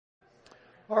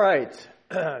All right,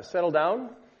 settle down.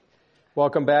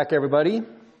 Welcome back, everybody.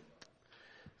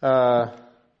 Boy,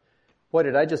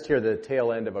 did I just hear the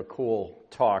tail end of a cool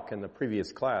talk in the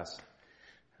previous class.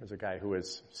 There's a guy who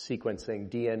was sequencing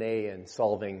DNA and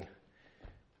solving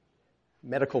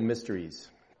medical mysteries.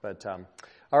 But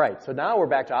all right, so now we're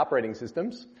back to operating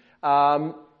systems.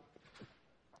 If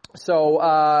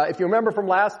you remember from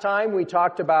last time, we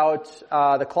talked about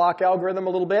the clock algorithm a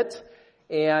little bit.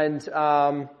 And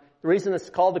the reason it's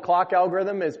called the clock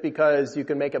algorithm is because you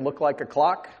can make it look like a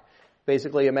clock.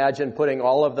 Basically, imagine putting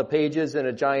all of the pages in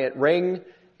a giant ring,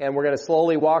 and we're going to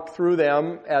slowly walk through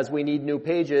them as we need new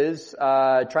pages,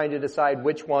 trying to decide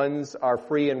which ones are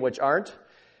free and which aren't.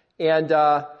 And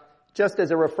just as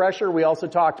a refresher, we also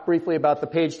talked briefly about the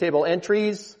page table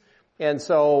entries. And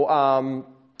so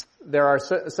there are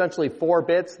essentially 4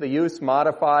 bits: the use,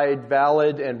 modified,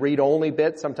 valid, and read-only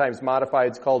bit. Sometimes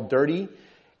modified is called dirty.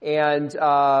 And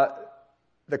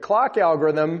the clock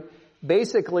algorithm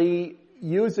basically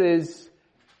uses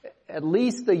at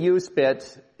least the use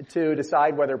bit to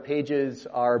decide whether pages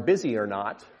are busy or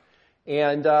not.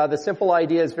 And the simple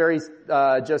idea is very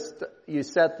just you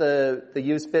set the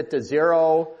use bit to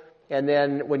 0, and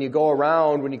then when you go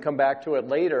around, when you come back to it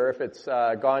later, if it's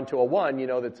gone to a 1, you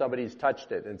know that somebody's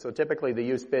touched it. And so typically the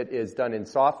use bit is done in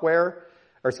software.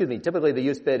 Typically the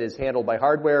use bit is handled by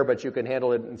hardware, but you can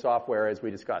handle it in software as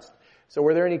we discussed. So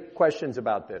were there any questions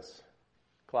about this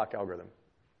clock algorithm?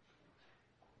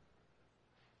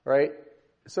 Right?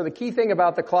 So the key thing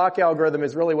about the clock algorithm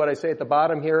is really what I say at the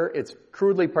bottom here. It's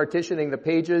crudely partitioning the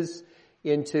pages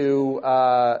into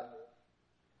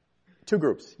 2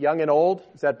 groups, young and old.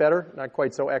 Is that better? Not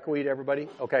quite so echoey to everybody?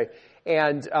 Okay.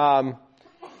 And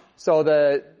so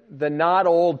the not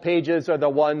old pages are the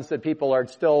ones that people are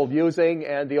still using,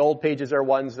 and the old pages are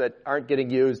ones that aren't getting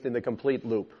used in the complete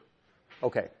loop.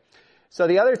 Okay. So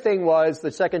the other thing was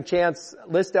the second chance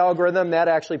list algorithm. That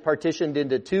actually partitioned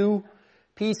into 2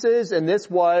 pieces, and this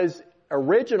was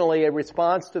originally a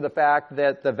response to the fact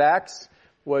that the VAX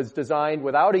was designed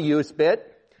without a use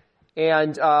bit.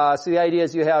 And so the idea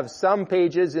is you have some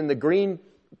pages in the green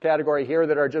category here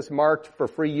that are just marked for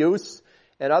free use,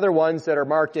 and other ones that are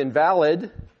marked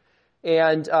invalid.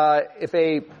 And if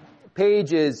a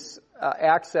page is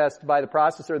accessed by the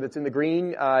processor that's in the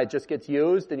green, it just gets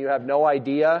used, and you have no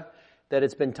idea that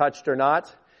it's been touched or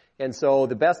not. And so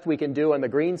the best we can do on the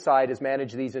green side is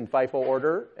manage these in FIFO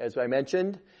order, as I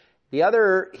mentioned. The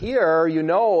other here, you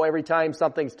know every time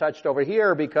something's touched over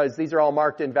here because these are all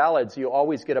marked invalid, so you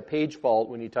always get a page fault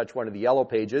when you touch one of the yellow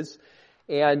pages.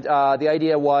 And the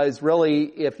idea was really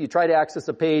if you try to access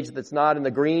a page that's not in the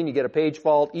green, you get a page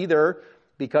fault either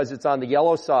because it's on the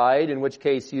yellow side, in which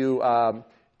case you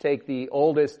take the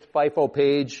oldest FIFO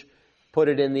page, put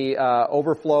it in the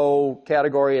overflow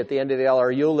category at the end of the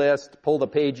LRU list, pull the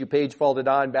page you page faulted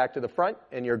on back to the front,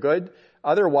 and you're good.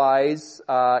 Otherwise,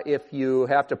 if you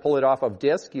have to pull it off of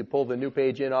disk, you pull the new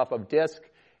page in off of disk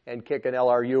and kick an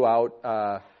LRU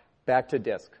out back to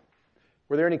disk.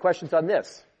 Were there any questions on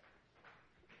this?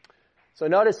 So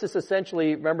notice this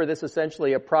essentially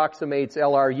approximates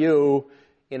LRU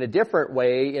in a different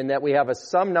way in that we have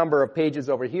some number of pages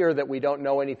over here that we don't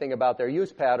know anything about their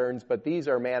use patterns, but these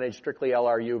are managed strictly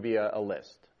LRU via a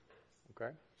list.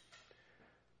 Okay?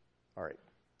 All right.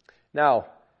 Now,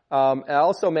 I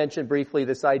also mentioned briefly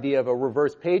this idea of a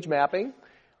reverse page mapping,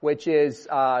 which is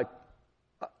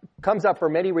comes up for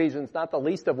many reasons, not the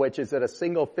least of which is that a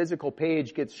single physical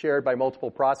page gets shared by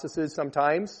multiple processes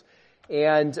sometimes,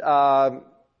 and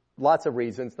lots of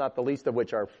reasons, not the least of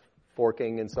which are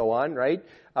forking and so on, right?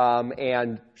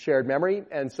 And shared memory.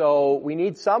 And so we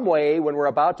need some way when we're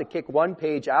about to kick one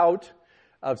page out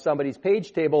of somebody's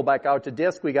page table back out to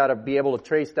disk, we got to be able to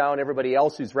trace down everybody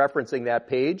else who's referencing that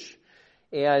page.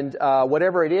 And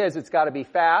whatever it is, it's got to be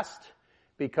fast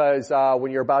because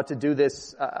when you're about to do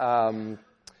this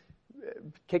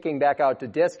kicking back out to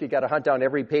disk, you got to hunt down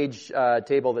every page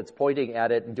table that's pointing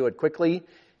at it and do it quickly.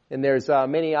 And there's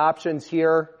many options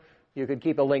here. You could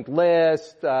keep a linked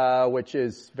list, which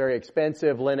is very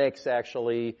expensive. Linux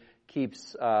actually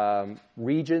keeps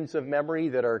regions of memory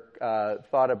that are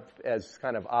thought of as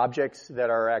kind of objects that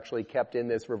are actually kept in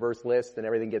this reverse list, and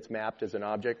everything gets mapped as an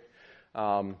object.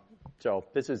 So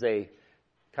this is a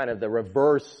kind of the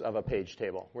reverse of a page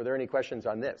table. Were there any questions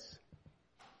on this?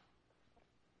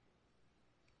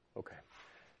 Okay.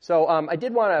 So I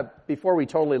did want to, before we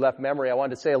totally left memory, I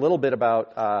wanted to say a little bit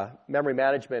about memory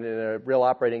management in a real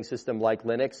operating system like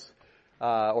Linux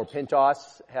or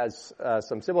PinTOS has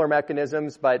some similar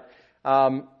mechanisms, but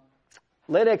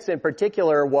Linux in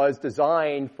particular was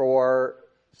designed for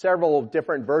several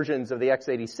different versions of the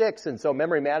x86, and so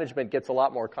memory management gets a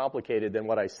lot more complicated than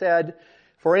what I said.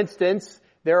 For instance,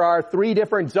 there are 3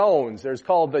 different zones. There's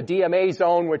called the DMA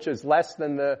zone, which is less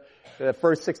than the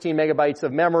first 16 megabytes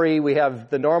of memory. We have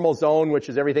the normal zone, which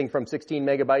is everything from 16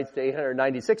 megabytes to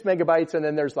 896 megabytes, and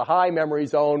then there's the high memory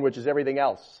zone, which is everything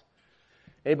else.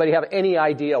 Anybody have any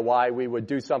idea why we would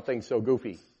do something so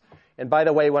goofy? And by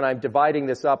the way, when I'm dividing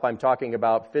this up, I'm talking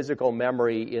about physical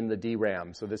memory in the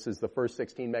DRAM. So this is the first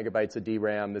 16 megabytes of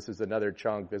DRAM. This is another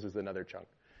chunk. This is another chunk.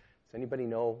 Does anybody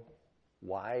know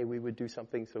why we would do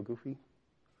something so goofy?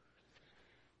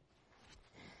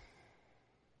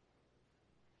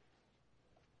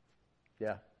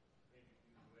 Yeah.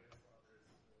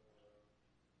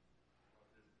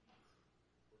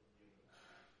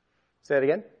 Say it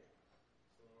again.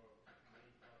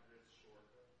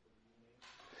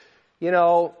 You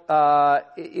know,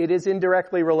 it is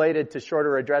indirectly related to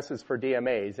shorter addresses for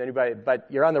DMAs. Anybody? But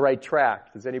you're on the right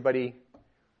track. Does anybody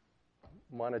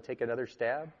want to take another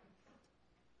stab?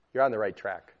 You're on the right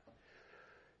track.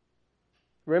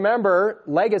 Remember,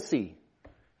 legacy.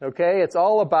 Okay? It's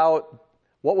all about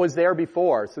what was there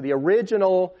before. So the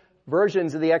original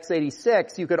versions of the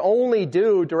x86, you could only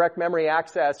do direct memory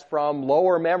access from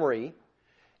lower memory.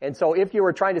 And so if you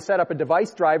were trying to set up a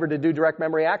device driver to do direct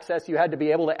memory access, you had to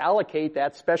be able to allocate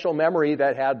that special memory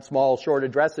that had small short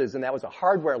addresses, and that was a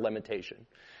hardware limitation.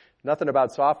 Nothing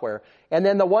about software. And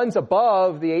then the ones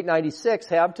above the 896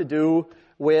 have to do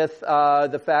with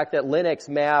the fact that Linux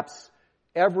maps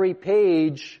every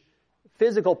page,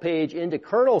 physical page, into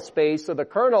kernel space, so the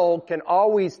kernel can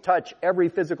always touch every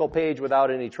physical page without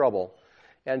any trouble.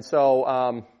 And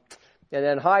so and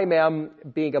then high mem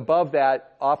being above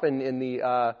that, often in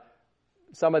the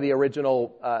some of the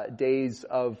original days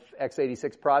of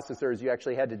x86 processors, you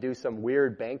actually had to do some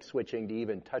weird bank switching to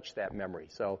even touch that memory.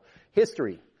 So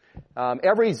history.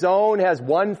 Every zone has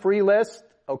 1 free list,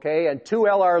 okay, and 2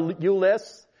 LRU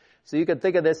lists. So you can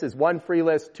think of this as 1 free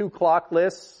list, 2 clock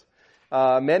lists.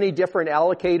 Many different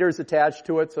allocators attached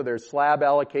to it. So there's slab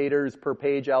allocators, per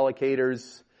page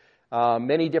allocators,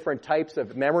 many different types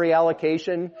of memory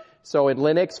allocation. So in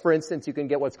Linux, for instance, you can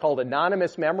get what's called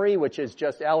anonymous memory, which is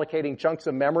just allocating chunks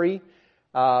of memory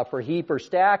for heap or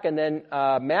stack. And then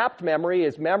mapped memory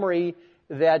is memory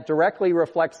that directly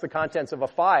reflects the contents of a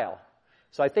file.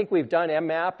 So I think we've done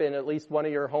mmap in at least one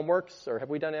of your homeworks. Or have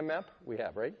we done mmap? We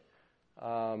have, right?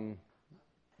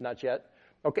 Not yet.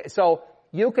 Okay, so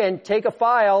you can take a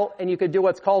file and you can do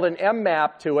what's called an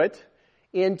mmap to it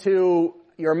into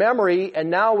your memory, and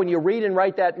now when you read and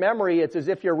write that memory, it's as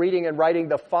if you're reading and writing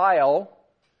the file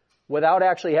without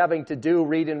actually having to do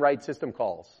read and write system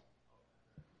calls.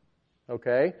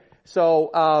 Okay?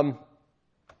 So,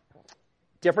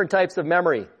 different types of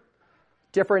memory,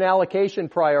 different allocation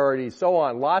priorities, so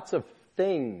on. Lots of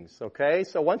things, okay?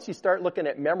 So once you start looking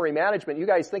at memory management, you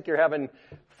guys think you're having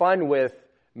fun with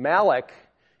malloc,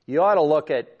 you ought to look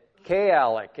at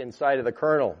kalloc inside of the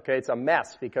kernel, okay? It's a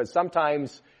mess because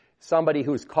sometimes somebody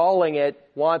who's calling it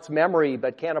wants memory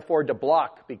but can't afford to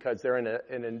block because they're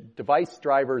in a device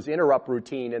driver's interrupt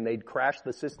routine and they'd crash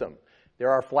the system. There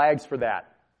are flags for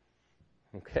that.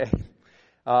 Okay.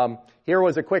 Here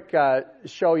was a quick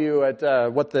show you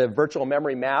at what the virtual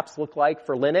memory maps look like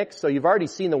for Linux. So you've already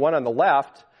seen the one on the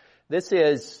left. This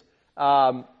is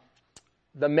the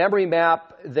memory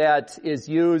map that is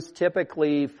used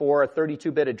typically for a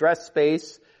 32-bit address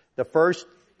space. The first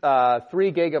 3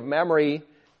 gig of memory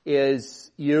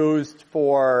is used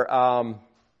for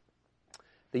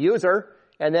the user.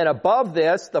 And then above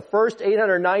this, the first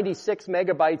 896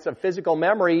 megabytes of physical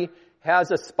memory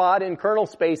has a spot in kernel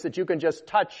space that you can just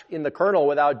touch in the kernel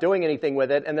without doing anything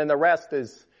with it. And then the rest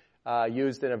is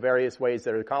used in various ways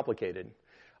that are complicated.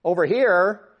 Over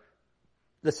here,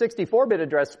 the 64-bit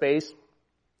address space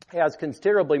has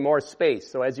considerably more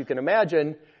space. So as you can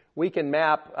imagine, we can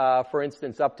map, for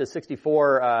instance, up to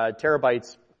 64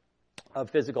 terabytes of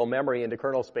physical memory into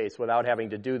kernel space without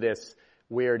having to do this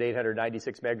weird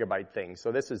 896 megabyte thing.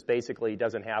 So this is basically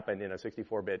doesn't happen in a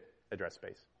 64-bit address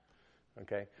space.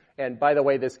 Okay? And by the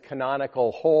way, this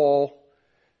canonical hole,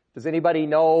 does anybody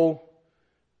know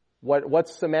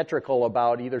what's symmetrical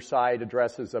about either side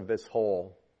addresses of this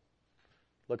hole?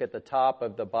 Look at the top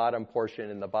of the bottom portion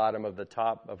and the bottom of the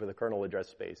top of the kernel address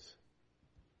space.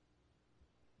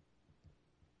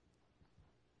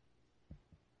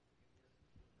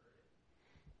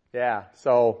 Yeah,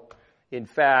 so in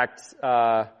fact,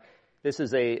 this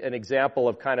is an example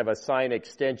of kind of a sign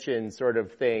extension sort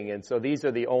of thing. And so these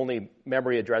are the only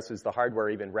memory addresses the hardware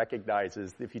even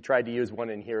recognizes. If you tried to use one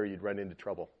in here, you'd run into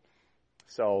trouble.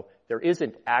 So there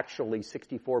isn't actually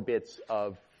 64 bits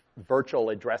of virtual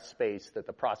address space that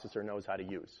the processor knows how to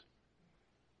use.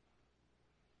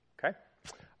 Okay?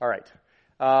 All right.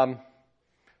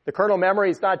 The kernel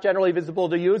memory is not generally visible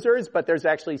to users, but there's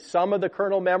actually some of the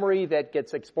kernel memory that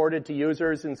gets exported to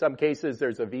users. In some cases,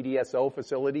 there's a VDSO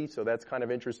facility, so that's kind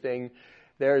of interesting.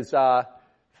 There's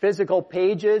physical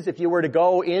pages. If you were to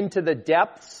go into the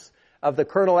depths of the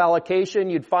kernel allocation,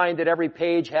 you'd find that every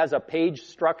page has a page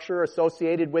structure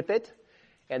associated with it.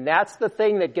 And that's the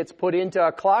thing that gets put into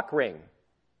a clock ring.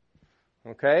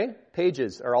 Okay?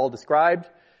 Pages are all described.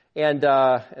 And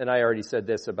I already said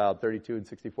this about 32 and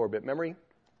 64-bit memory.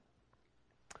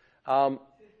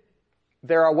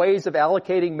 There are ways of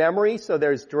allocating memory. So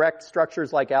there's direct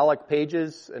structures like alloc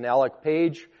pages, an alloc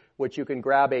page, which you can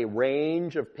grab a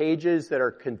range of pages that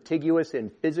are contiguous in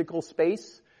physical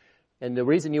space. And the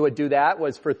reason you would do that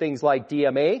was for things like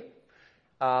DMA.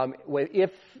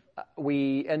 If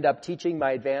we end up teaching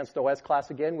my advanced OS class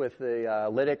again with the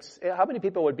Linux, how many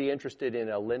people would be interested in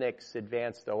a Linux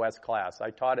advanced OS class?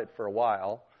 I taught it for a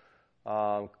while,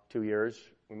 2 years.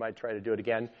 We might try to do it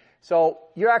again. So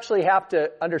you actually have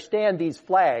to understand these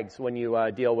flags when you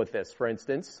deal with this, for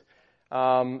instance.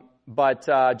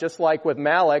 But just like with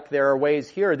malloc, there are ways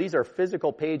here. These are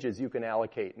physical pages you can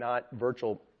allocate, not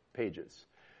virtual pages.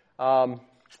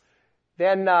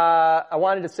 Then I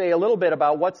wanted to say a little bit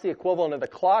about what's the equivalent of the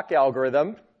clock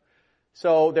algorithm.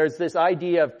 So there's this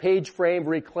idea of page frame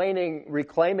reclaiming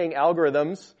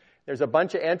algorithms. There's a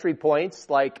bunch of entry points,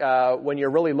 like when you're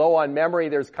really low on memory,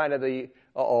 there's kind of the,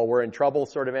 we're in trouble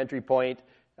sort of entry point.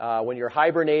 When you're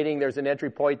hibernating, there's an entry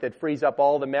point that frees up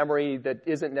all the memory that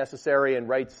isn't necessary and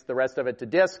writes the rest of it to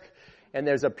disk. And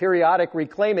there's a periodic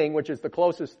reclaiming, which is the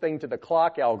closest thing to the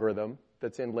clock algorithm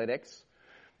that's in Linux.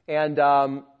 And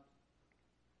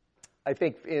I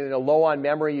think in a low on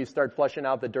memory, you start flushing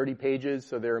out the dirty pages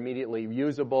so they're immediately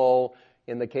usable.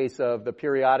 In the case of the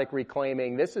periodic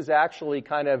reclaiming, this is actually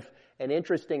kind of an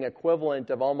interesting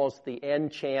equivalent of almost the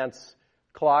n-chance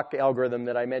clock algorithm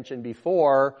that I mentioned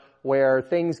before, where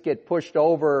things get pushed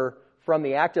over from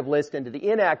the active list into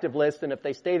the inactive list, and if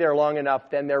they stay there long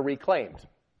enough, then they're reclaimed.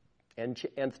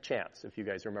 Nth chance, if you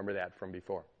guys remember that from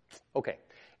before. Okay,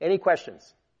 any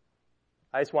questions?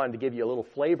 I just wanted to give you a little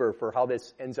flavor for how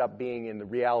this ends up being in the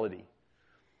reality.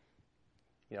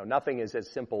 You know, nothing is as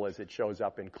simple as it shows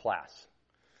up in class,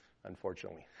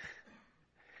 unfortunately.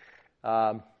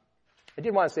 I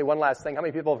did want to say one last thing. How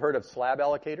many people have heard of slab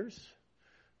allocators?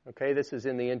 Okay, this is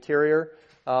in the interior.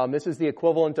 This is the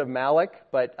equivalent of malloc,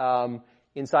 but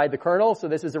inside the kernel. So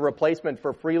this is a replacement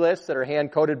for free lists that are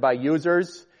hand-coded by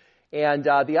users. And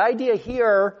the idea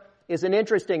here is an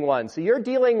interesting one. So you're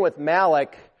dealing with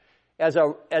malloc as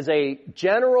a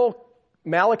general,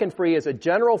 malloc and free is a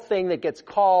general thing that gets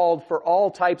called for all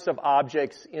types of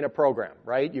objects in a program,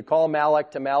 right? You call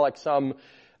malloc to malloc some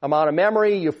amount of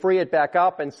memory, you free it back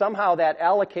up, and somehow that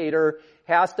allocator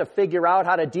has to figure out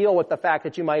how to deal with the fact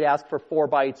that you might ask for 4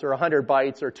 bytes or 100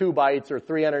 bytes or 2 bytes or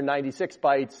 396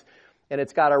 bytes, and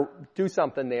it's got to do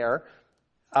something there.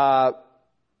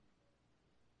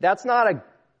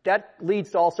 That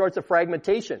leads to all sorts of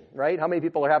fragmentation, right? How many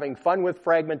people are having fun with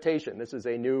fragmentation? This is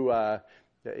a new,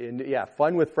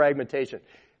 fun with fragmentation.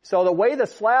 So the way the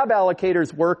slab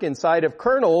allocators work inside of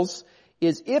kernels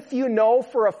is if you know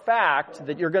for a fact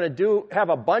that you're going to have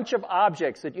a bunch of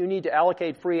objects that you need to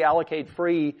allocate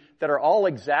free that are all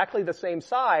exactly the same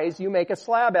size, you make a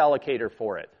slab allocator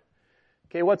for it.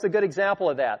 Okay, what's a good example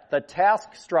of that? The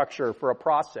task structure for a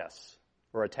process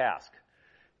or a task.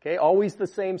 Okay, always the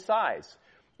same size.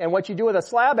 And what you do with a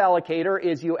slab allocator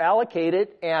is you allocate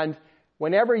it, and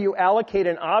whenever you allocate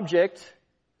an object,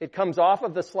 it comes off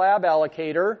of the slab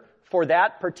allocator for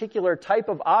that particular type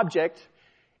of object.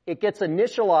 It gets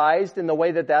initialized in the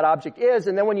way that that object is,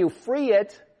 and then when you free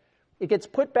it, it gets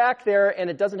put back there, and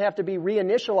it doesn't have to be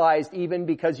reinitialized even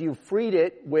because you freed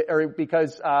it, or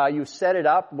because you set it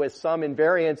up with some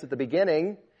invariance at the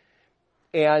beginning.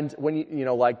 And when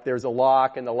like there's a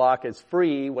lock, and the lock is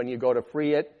free, when you go to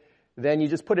free it, then you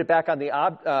just put it back on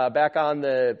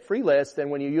the free list, and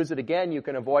when you use it again, you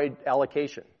can avoid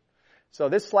allocation. So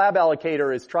this slab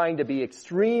allocator is trying to be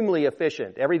extremely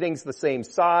efficient. Everything's the same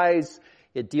size.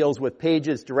 It deals with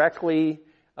pages directly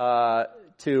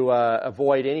to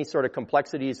avoid any sort of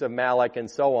complexities of malloc and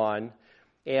so on,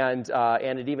 and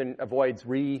it even avoids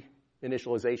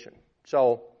reinitialization.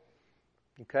 So,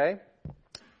 okay,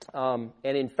 and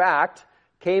in fact,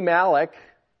 kmalloc,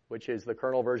 which is the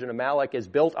kernel version of malloc, is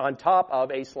built on top of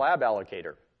a slab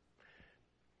allocator.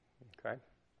 Okay?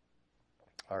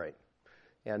 All right.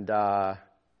 And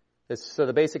so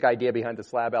the basic idea behind the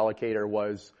slab allocator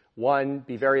was one,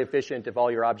 be very efficient if all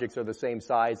your objects are the same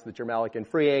size that you're malloc and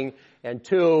freeing, and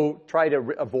two, try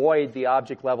to avoid the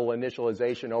object level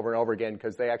initialization over and over again,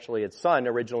 because they actually at Sun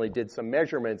originally did some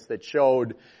measurements that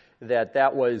showed that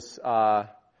that was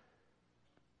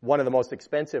one of the most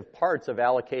expensive parts of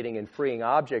allocating and freeing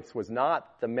objects was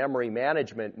not the memory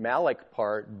management malloc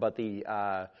part, but the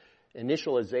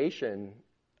initialization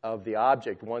of the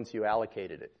object once you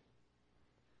allocated it.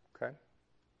 Okay?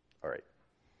 All right.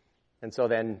 And so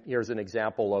then here's an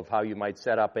example of how you might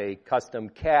set up a custom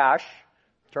cache.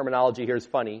 Terminology here is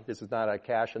funny. This is not a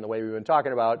cache in the way we've been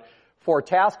talking about. For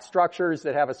task structures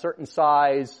that have a certain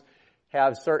size,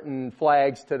 have certain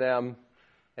flags to them,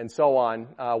 and so on,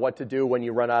 what to do when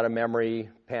you run out of memory,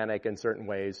 panic in certain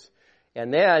ways.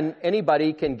 And then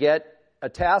anybody can get a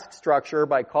task structure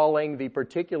by calling the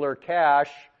particular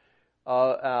cache,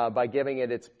 by giving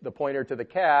it the pointer to the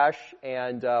cache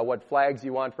and what flags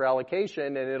you want for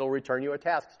allocation, and it'll return you a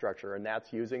task structure, and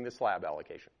that's using the slab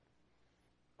allocation.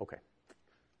 Okay.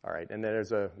 All right, and then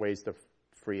there's ways to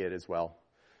free it as well.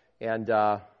 And,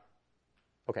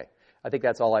 okay, I think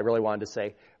that's all I really wanted to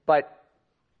say. But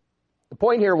the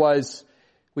point here was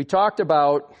we talked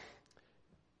about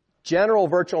general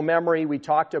virtual memory. We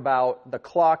talked about the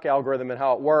clock algorithm and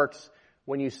how it works.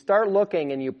 When you start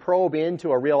looking and you probe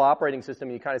into a real operating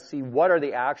system, you kind of see what are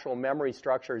the actual memory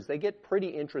structures. They get pretty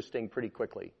interesting pretty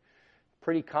quickly,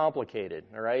 pretty complicated,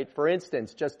 all right? For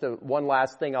instance, just one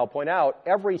last thing I'll point out,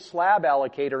 every slab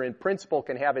allocator in principle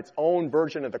can have its own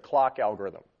version of the clock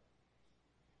algorithm,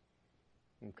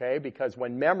 okay? Because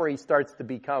when memory starts to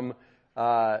become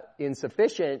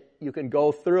insufficient, you can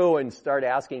go through and start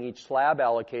asking each slab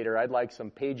allocator, I'd like some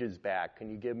pages back. Can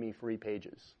you give me free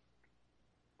pages?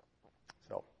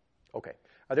 So, okay.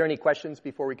 Are there any questions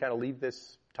before we kind of leave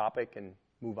this topic and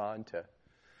move on to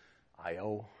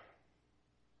I/O?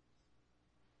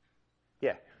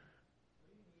 Yeah.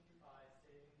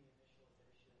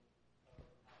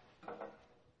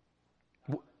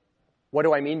 What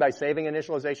do I mean by saving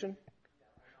initialization?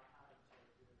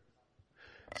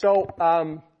 So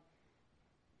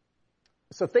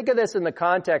think of this in the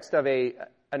context of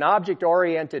an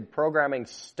object-oriented programming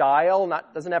style.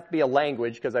 Doesn't have to be a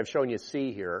language, because I've shown you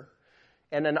C here.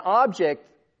 And an object,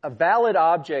 a valid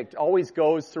object, always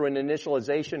goes through an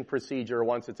initialization procedure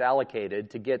once it's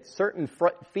allocated to get certain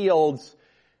fields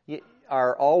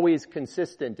are always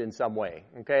consistent in some way.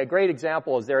 Okay, a great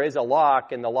example is there is a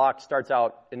lock, and the lock starts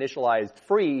out initialized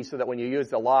free, so that when you use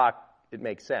the lock, it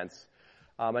makes sense.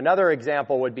 Another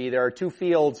example would be there are two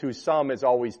fields whose sum is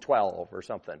always 12 or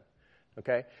something.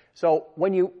 Okay? So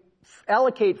when you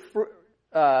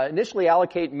initially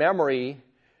allocate memory,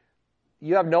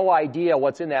 you have no idea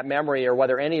what's in that memory or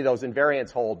whether any of those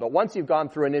invariants hold. But once you've gone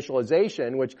through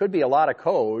initialization, which could be a lot of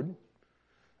code,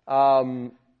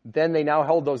 then they now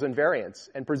hold those invariants.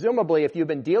 And presumably, if you've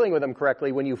been dealing with them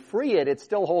correctly, when you free it, it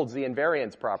still holds the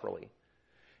invariants properly.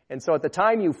 And so at the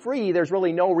time you free, there's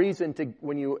really no reason to,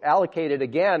 when you allocate it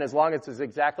again, as long as it's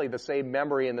exactly the same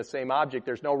memory and the same object,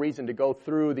 there's no reason to go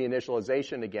through the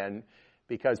initialization again,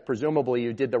 because presumably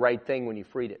you did the right thing when you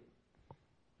freed it.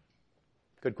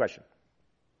 Good question.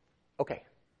 Okay.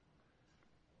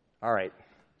 All right.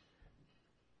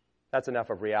 That's enough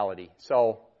of reality.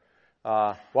 So,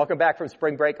 welcome back from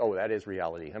spring break. Oh, that is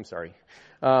reality. I'm sorry.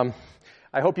 I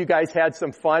hope you guys had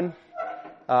some fun,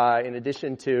 in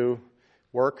addition to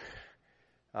work.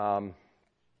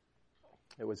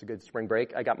 It was a good spring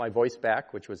break. I got my voice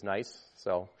back, which was nice.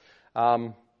 So,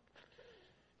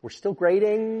 we're still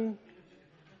grading.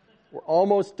 We're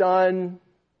almost done.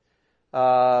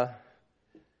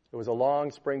 It was a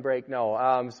long spring break.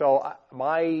 No. So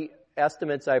my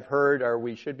estimates I've heard are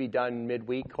we should be done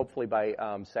midweek, hopefully by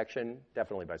section,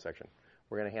 definitely by section.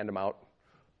 We're going to hand them out.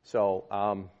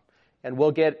 So, and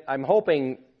we'll get, I'm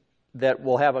hoping that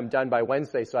we'll have them done by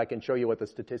Wednesday so I can show you what the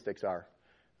statistics are.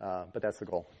 But that's the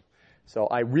goal. So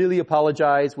I really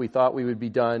apologize. We thought we would be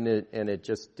done, and it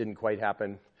just didn't quite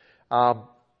happen.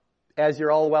 As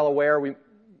you're all well aware,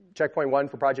 checkpoint 1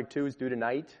 for project 2 is due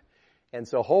tonight. And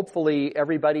so hopefully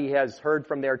everybody has heard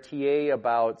from their TA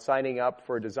about signing up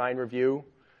for a design review.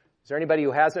 Is there anybody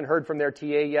who hasn't heard from their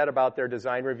TA yet about their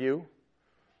design review?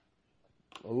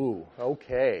 Ooh,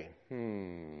 okay.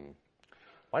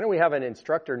 Why don't we have an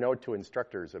instructor note to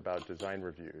instructors about design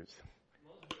reviews?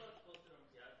 Most of us posted on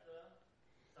Piazza.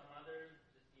 Some others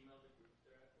just emailed the group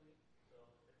directly. So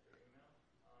check their email.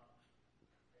 I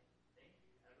think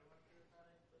everyone should have done it, but maybe some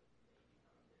of it.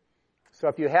 So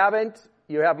if you haven't,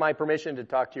 you have my permission to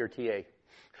talk to your TA.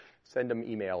 Send them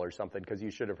email or something, because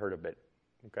you should have heard of it.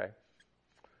 Okay?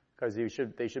 Because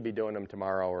they should be doing them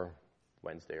tomorrow or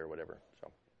Wednesday or whatever.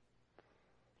 So,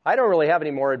 I don't really have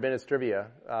any more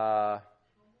administrivia.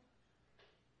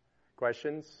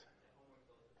 Questions?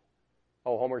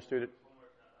 Oh, homework student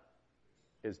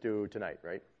is due tonight,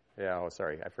 right? Yeah, oh,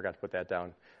 sorry. I forgot to put that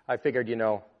down. I figured,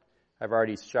 I've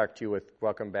already shocked you with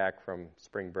welcome back from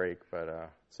spring break,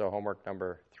 but so homework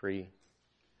number 3.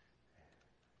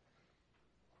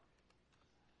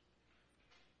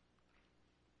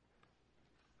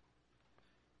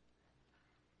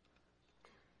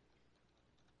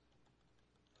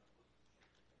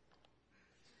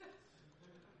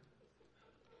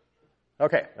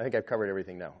 Okay, I think I've covered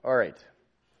everything now. All right.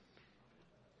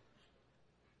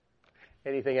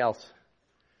 Anything else?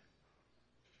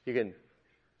 You can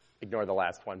ignore the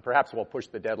last one. Perhaps we'll push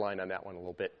the deadline on that one a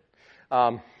little bit.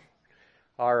 All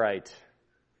right.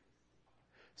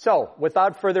 So,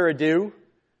 without further ado,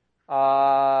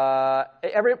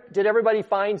 did everybody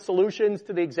find solutions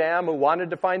to the exam who wanted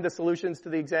to find the solutions to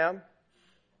the exam?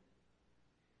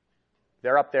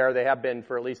 They're up there. They have been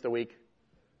for at least a week.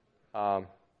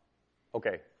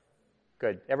 Okay,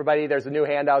 good. Everybody, there's a new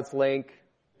handouts link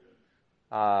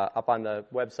up on the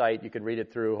website. You can read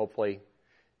it through, hopefully.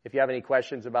 If you have any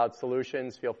questions about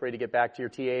solutions, feel free to get back to your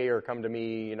TA or come to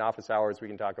me in office hours. We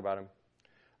can talk about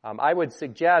them. I would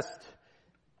suggest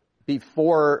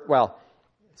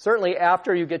certainly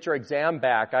after you get your exam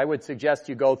back, I would suggest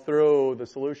you go through the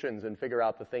solutions and figure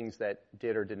out the things that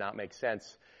did or did not make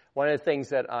sense. One of the things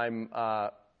that I'm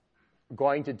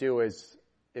going to do is,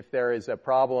 if there is a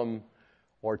problem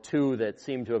or two that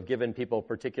seem to have given people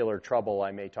particular trouble, I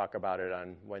may talk about it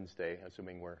on Wednesday,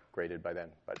 assuming we're graded by then.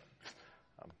 But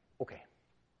okay.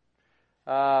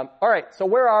 All right, so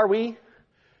where are we?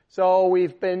 So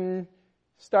we've been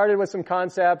started with some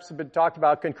concepts, but talked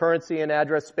about concurrency and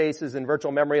address spaces and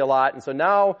virtual memory a lot. And so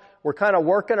now we're kind of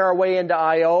working our way into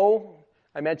I/O.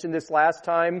 I mentioned this last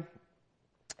time.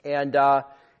 And,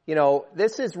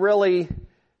 this is really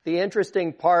the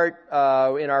interesting part.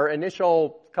 In our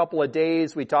initial couple of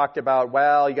days, we talked about,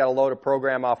 you got to load a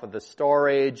program off of the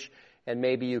storage, and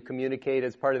maybe you communicate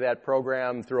as part of that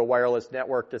program through a wireless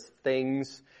network to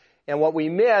things. And what we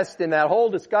missed in that whole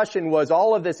discussion was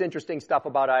all of this interesting stuff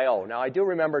about I/O. Now, I do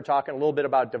remember talking a little bit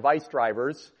about device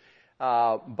drivers,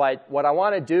 but what I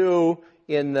want to do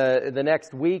in the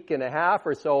next week and a half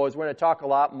or so is we're going to talk a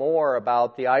lot more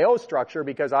about the I/O structure,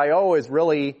 because I/O is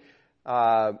really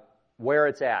where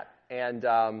it's at. And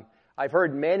I've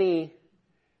heard many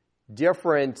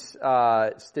different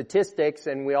statistics,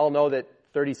 and we all know that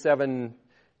 37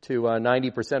 to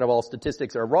 90% of all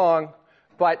statistics are wrong.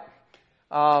 But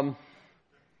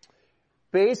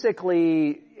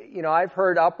basically, I've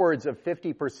heard upwards of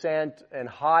 50% and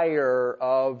higher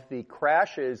of the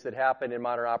crashes that happen in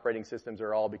modern operating systems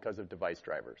are all because of device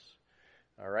drivers.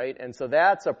 All right? And so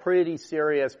that's a pretty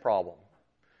serious problem.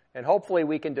 And hopefully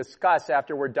we can discuss,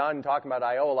 after we're done talking about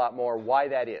I/O a lot more, why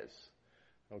that is.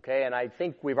 Okay? And I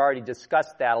think we've already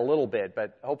discussed that a little bit,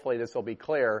 but hopefully this will be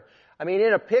clear. I mean,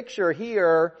 in a picture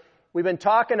here, we've been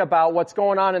talking about what's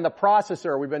going on in the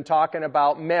processor. We've been talking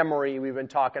about memory. We've been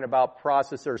talking about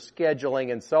processor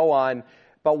scheduling and so on.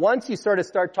 But once you sort of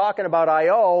start talking about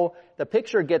I/O, the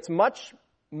picture gets much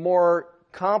more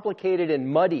complicated and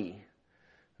muddy.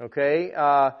 Okay?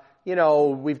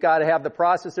 We've got to have the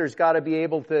processors got to be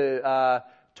able to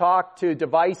talk to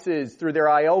devices through their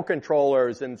I/O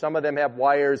controllers, and some of them have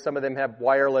wires, some of them have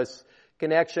wireless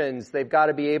connections. They've got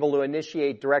to be able to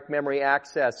initiate direct memory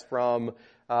access from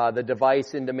the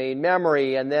device into main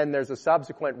memory, and then there's a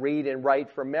subsequent read and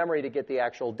write from memory to get the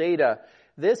actual data.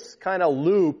 This kind of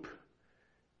loop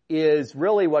is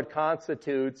really what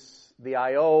constitutes the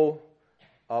I/O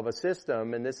of a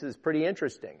system, and this is pretty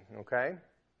interesting, okay?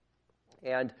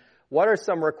 And what are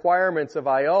some requirements of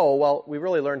I/O? Well, we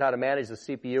really learned how to manage the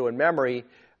CPU and memory,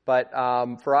 but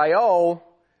for I/O,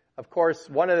 of course,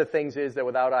 one of the things is that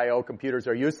without I/O, computers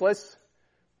are useless.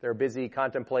 They're busy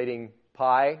contemplating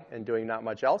pi and doing not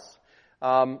much else.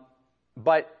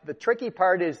 But the tricky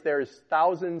part is there's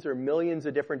thousands or millions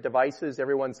of different devices,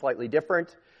 everyone's slightly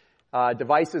different.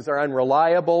 Devices are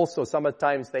unreliable, so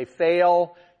sometimes they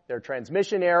fail. There are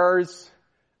transmission errors.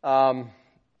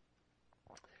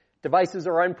 Devices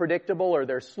are unpredictable, or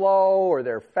they're slow, or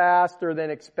they're faster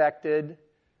than expected.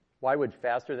 Why would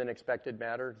faster than expected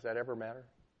matter? Does that ever matter?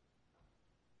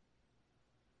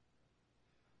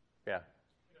 Yeah.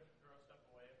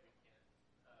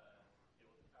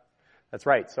 That's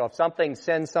right. So if something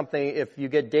sends something, if you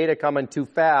get data coming too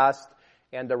fast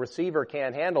and the receiver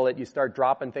can't handle it, you start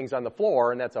dropping things on the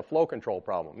floor, and that's a flow control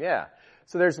problem. Yeah.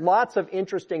 So there's lots of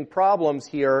interesting problems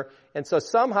here. And so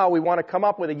somehow we want to come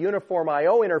up with a uniform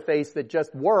I/O interface that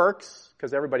just works,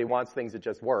 because everybody wants things that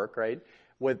just work, right?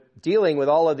 With dealing with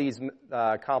all of these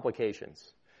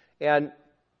complications. And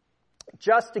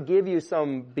just to give you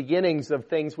some beginnings of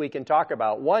things we can talk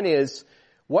about. One is,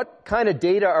 what kind of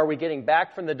data are we getting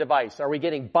back from the device? Are we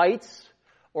getting bytes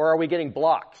or are we getting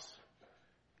blocks?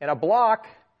 And a block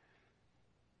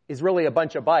is really a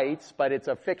bunch of bytes, but it's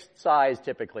a fixed size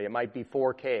typically. It might be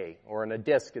 4K, or on a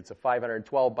disk it's a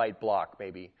 512 byte block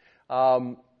maybe,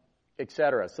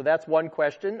 etc. So that's one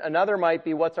question. Another might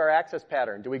be, what's our access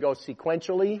pattern? Do we go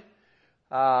sequentially,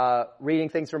 reading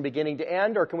things from beginning to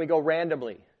end, or can we go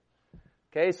randomly?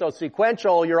 Okay, so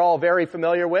sequential you're all very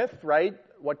familiar with, right?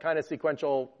 What kind of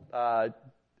sequential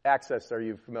access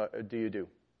do you do?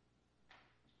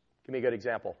 Give me a good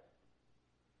example.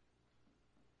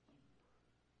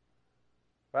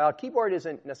 Well, keyboard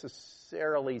isn't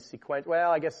necessarily sequential.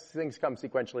 Well, I guess things come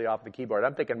sequentially off the keyboard.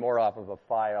 I'm thinking more off of a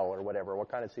file or whatever.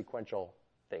 What kind of sequential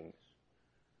things?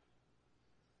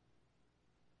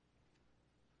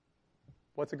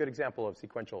 What's a good example of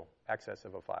sequential access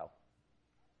of a file?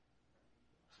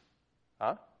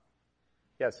 Huh?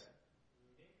 Yes.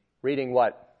 Reading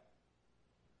what?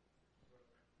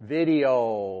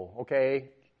 Video. Okay.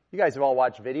 You guys have all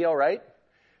watched video, right?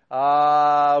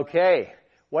 Okay.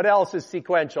 What else is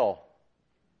sequential?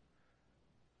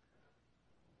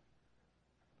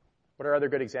 What are other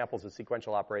good examples of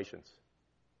sequential operations?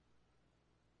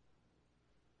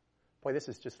 Boy, this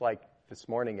is just like this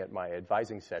morning at my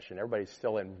advising session. Everybody's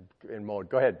still in mode.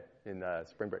 Go ahead, in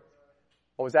spring break.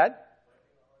 What was that?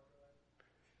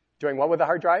 Doing what with a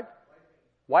hard drive?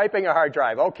 Wiping a hard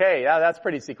drive. Okay, yeah, that's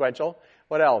pretty sequential.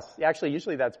 What else? Actually,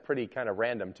 usually that's pretty kind of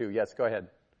random too. Yes, go ahead.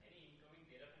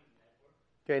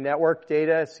 Okay, network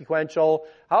data, sequential.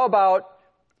 How about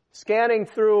scanning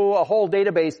through a whole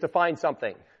database to find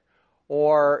something?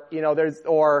 Or,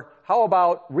 or how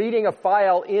about reading a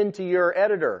file into your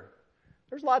editor?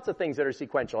 There's lots of things that are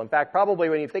sequential. In fact, probably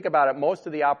when you think about it, most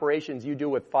of the operations you do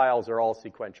with files are all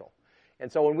sequential.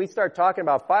 And so when we start talking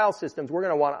about file systems, we're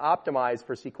going to want to optimize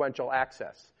for sequential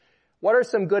access. What are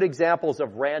some good examples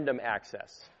of random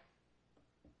access?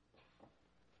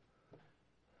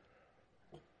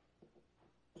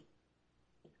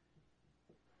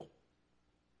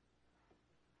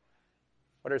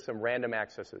 What are some random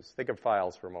accesses? Think of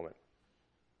files for a moment.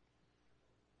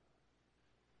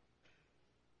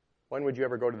 When would you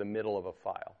ever go to the middle of a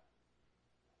file?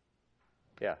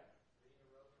 Yeah.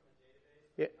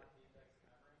 Yeah.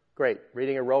 Great.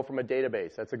 Reading a row from a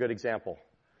database. That's a good example.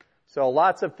 So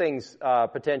lots of things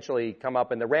potentially come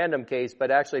up in the random case,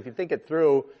 but actually if you think it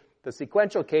through, the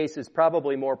sequential case is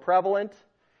probably more prevalent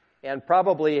and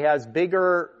probably has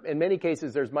bigger, in many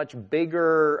cases, there's much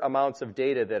bigger amounts of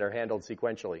data that are handled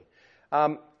sequentially.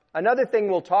 Another thing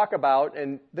we'll talk about,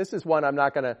 and this is one I'm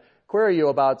not going to query you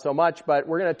about so much, but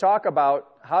we're going to talk about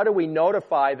how do we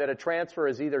notify that a transfer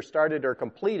is either started or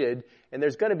completed, and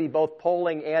there's going to be both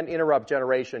polling and interrupt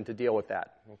generation to deal with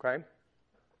that, okay?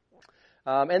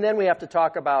 And then we have to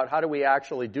talk about how do we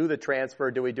actually do the transfer.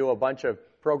 Do we do a bunch of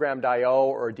programmed I/O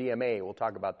or DMA? We'll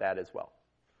talk about that as well.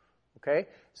 Okay?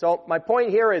 So my point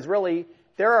here is really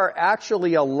there are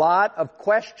actually a lot of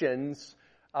questions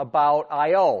about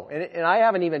I/O. And I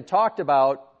haven't even talked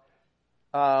about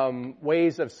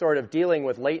ways of sort of dealing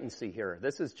with latency here.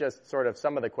 This is just sort of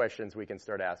some of the questions we can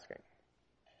start asking.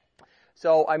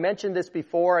 So I mentioned this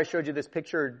before. I showed you this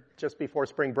picture just before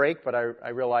spring break, but I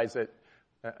realize that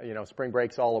spring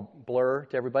break's all a blur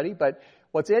to everybody. But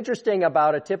what's interesting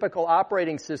about a typical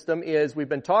operating system is we've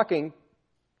been talking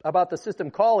about the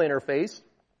system call interface.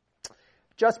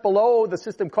 Just below the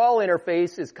system call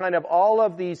interface is kind of all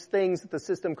of these things that the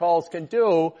system calls can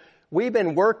do. We've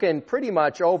been working pretty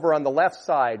much over on the left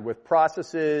side with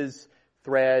processes,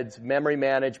 threads, memory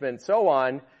management, so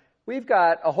on. We've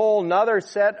got a whole nother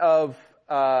set of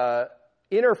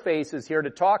interfaces here to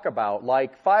talk about,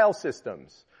 like file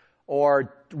systems,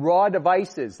 or raw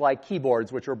devices like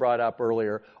keyboards, which were brought up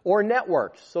earlier, or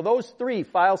networks. So those three,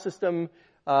 file system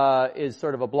is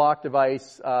sort of a block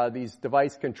device, these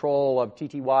device control of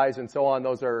TTYs and so on,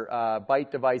 those are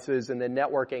byte devices, and then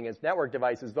networking is network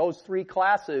devices. Those three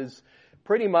classes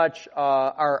pretty much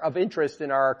are of interest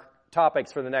in our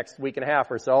topics for the next week and a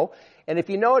half or so. And if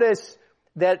you notice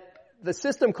that the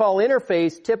system call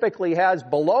interface typically has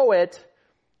below it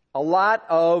a lot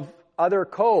of other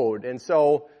code. And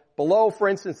so below, for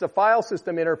instance, the file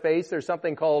system interface, there's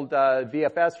something called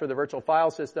VFS for the virtual file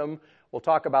system. We'll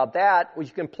talk about that. What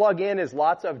you can plug in is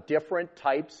lots of different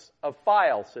types of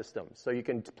file systems. So you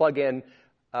can plug in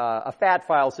a FAT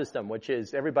file system, which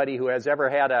is everybody who has ever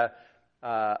had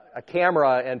a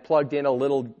camera and plugged in a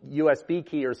little USB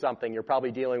key or something, you're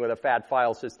probably dealing with a fat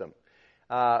file system.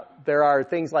 There are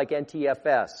things like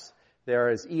NTFS.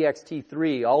 There is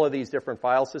ext3, all of these different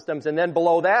file systems. And then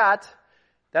below that,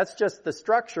 that's just the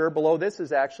structure. Below this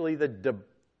is actually the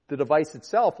device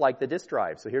itself, like the disk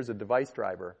drive. So here's a device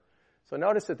driver. So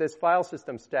notice that this file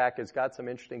system stack has got some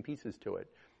interesting pieces to it.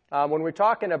 When we're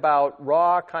talking about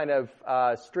raw kind of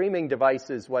streaming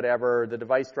devices, whatever, the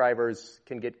device drivers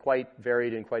can get quite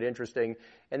varied and quite interesting.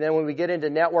 And then when we get into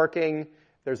networking,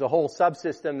 there's a whole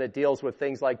subsystem that deals with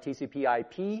things like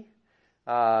TCP/IP,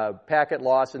 packet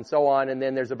loss, and so on. And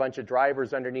then there's a bunch of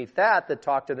drivers underneath that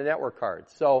talk to the network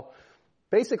cards. So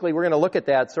basically, we're going to look at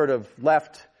that sort of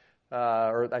the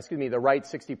right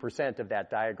 60% of that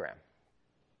diagram.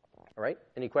 All right,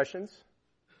 any questions?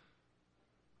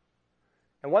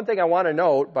 And one thing I want to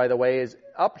note, by the way, is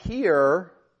up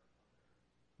here,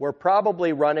 we're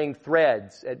probably running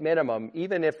threads at minimum,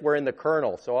 even if we're in the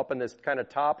kernel. So up in this kind of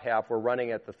top half, we're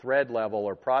running at the thread level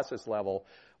or process level.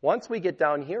 Once we get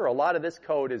down here, a lot of this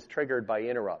code is triggered by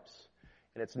interrupts.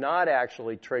 And it's not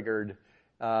actually triggered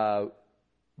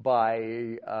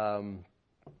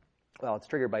it's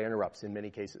triggered by interrupts in many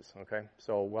cases, okay?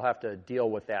 So we'll have to deal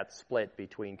with that split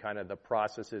between kind of the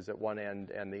processes at one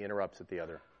end and the interrupts at the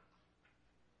other.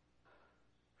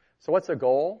 So what's the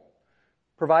goal?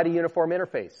 Provide a uniform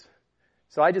interface.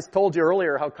 So I just told you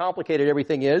earlier how complicated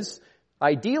everything is.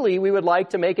 Ideally, we would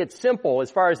like to make it simple as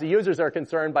far as the users are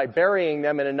concerned by burying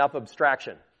them in enough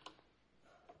abstraction.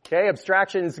 Okay,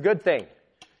 abstraction is a good thing.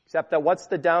 Except that what's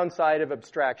the downside of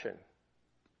abstraction?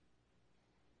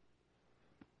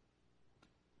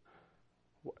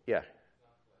 Yeah.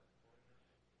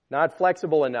 Not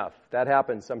flexible enough. That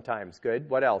happens sometimes. Good.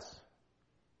 What else?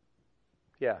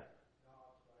 Yeah.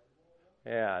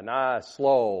 Yeah, not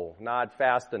slow, not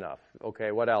fast enough.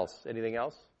 Okay, what else? Anything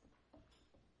else?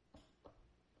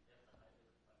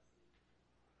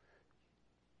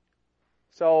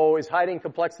 So is hiding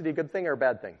complexity a good thing or a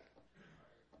bad thing?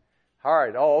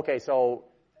 Hard. Oh, okay, so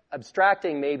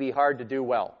abstracting may be hard to do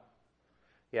well.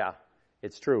 Yeah,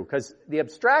 it's true. Because the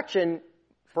abstraction,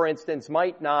 for instance,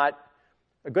 might not...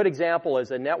 A good example is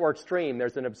a network stream.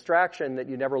 There's an abstraction that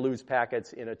you never lose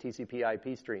packets in a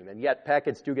TCP/IP stream, and yet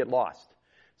packets do get lost.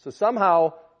 So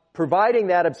somehow, providing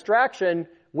that abstraction,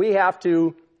 we have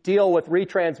to deal with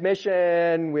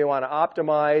retransmission. We want to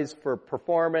optimize for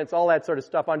performance, all that sort of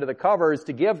stuff under the covers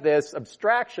to give this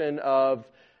abstraction of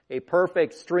a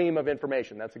perfect stream of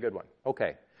information. That's a good one.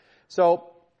 Okay. So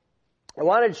I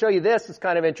wanted to show you this. It's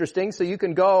kind of interesting. So you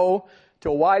can go to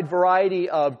a wide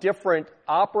variety of different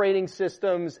operating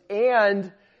systems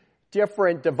and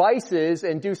different devices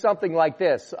and do something like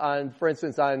this. For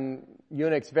instance, on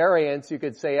Unix variants, you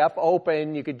could say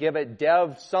fopen, you could give it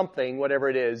dev something, whatever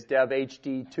it is, dev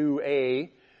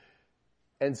HD2A,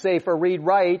 and say for read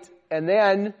write, and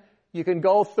then you can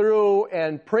go through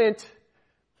and print,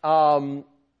 do an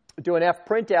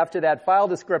fprintf to that file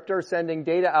descriptor, sending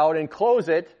data out, and close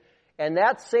it. And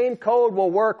that same code will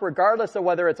work regardless of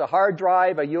whether it's a hard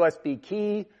drive, a USB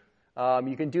key.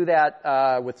 You can do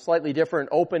that with slightly different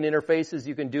open interfaces.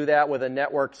 You can do that with a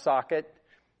network socket.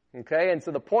 Okay, and so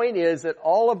the point is that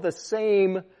all of the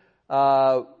same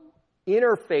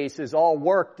interfaces all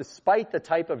work despite the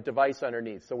type of device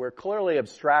underneath. So we're clearly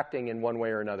abstracting in one way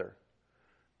or another.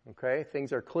 Okay,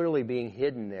 things are clearly being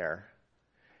hidden there.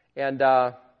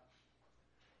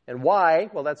 And why?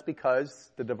 Well, that's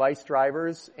because the device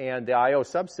drivers and the I/O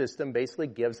subsystem basically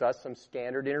gives us some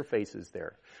standard interfaces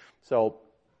there. So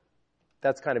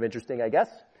that's kind of interesting, I guess.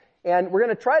 And we're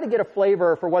going to try to get a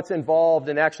flavor for what's involved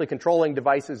in actually controlling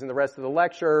devices in the rest of the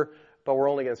lecture, but we're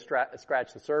only going to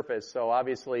scratch the surface. So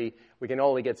obviously, we can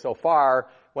only get so far.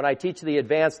 When I teach the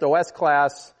advanced OS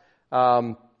class,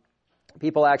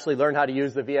 people actually learn how to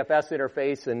use the VFS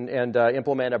interface and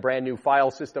implement a brand new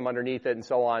file system underneath it and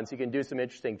so on. So you can do some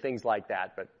interesting things like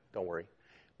that, but don't worry.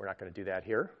 We're not going to do that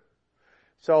here.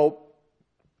 So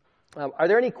are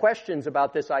there any questions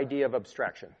about this idea of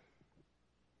abstraction?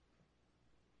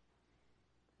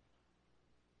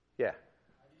 Yeah.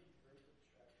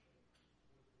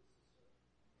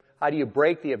 How do you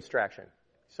break the abstraction?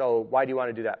 So why do you want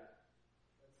to do that?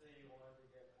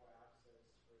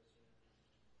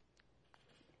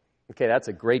 Okay, that's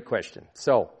a great question.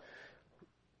 So,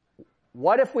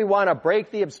 what if we want to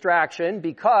break the abstraction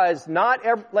because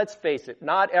let's face it,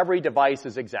 not every device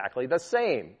is exactly the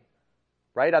same,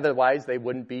 right? Otherwise, they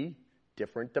wouldn't be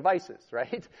different devices,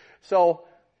 right? So,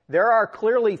 there are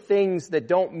clearly things that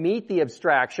don't meet the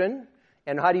abstraction,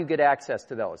 and how do you get access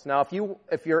to those? Now,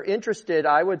 if you're interested,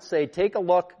 I would say take a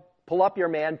look, pull up your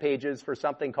man pages for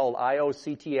something called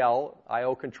IOCTL,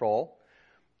 IO control.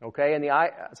 Okay, and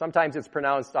sometimes it's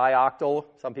pronounced ioctyl.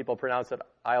 Some people pronounce it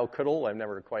ioctyl. I've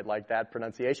never quite liked that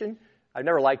pronunciation.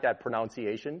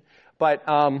 But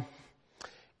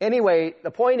anyway,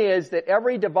 the point is that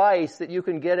every device that you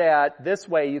can get at this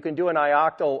way, you can do an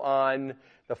ioctyl on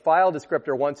the file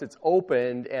descriptor once it's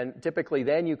opened, and typically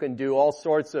then you can do all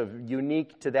sorts of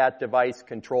unique to that device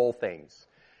control things.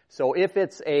 So if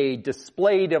it's a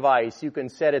display device, you can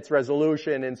set its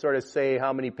resolution and sort of say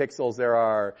how many pixels there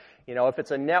are. You know, if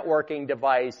it's a networking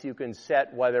device, you can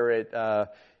set whether it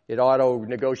auto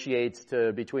negotiates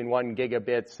to between 1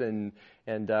 gigabits and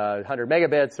 100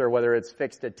 megabits, or whether it's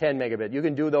fixed at 10 megabit. You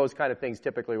can do those kind of things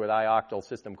typically with ioctyl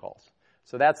system calls.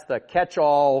 So that's the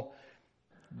catch-all.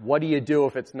 What do you do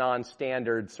if it's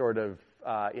non-standard sort of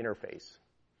interface?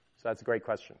 So that's a great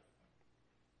question.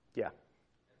 Yeah.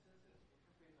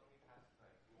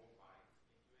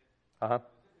 Uh-huh.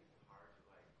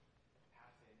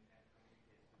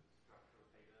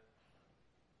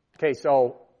 Okay,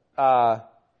 so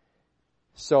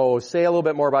say a little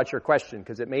bit more about your question,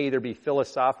 because it may either be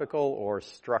philosophical or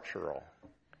structural.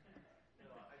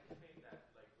 No, I just mean that,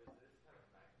 like, with this kind of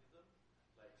mechanism,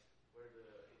 like, where the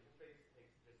interface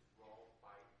takes just raw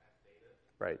byte as data.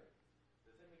 Right.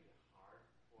 Does it make it hard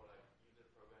for, like, user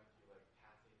program to, like,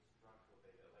 pass in structural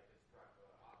data, like a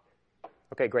structural object?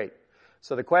 Okay, great.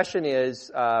 So the question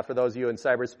is, for those of you in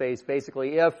cyberspace,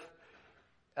 basically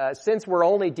since we're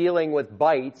only dealing with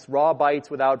bytes, raw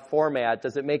bytes without format,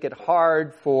 does it make it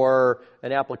hard for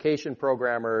an application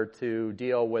programmer to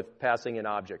deal with passing in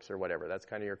objects or whatever? That's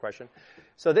kind of your question.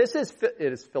 So it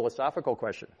is a philosophical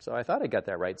question. So I thought I got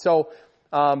that right. So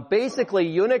basically,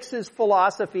 Unix's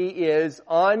philosophy is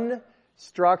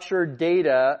unstructured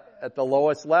data at the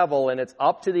lowest level, and it's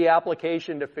up to the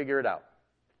application to figure it out.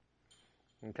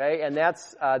 Okay, and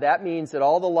that means that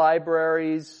all the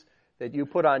libraries that you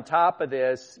put on top of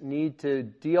this need to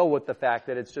deal with the fact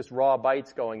that it's just raw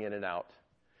bytes going in and out.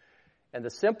 And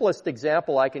the simplest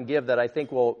example I can give that I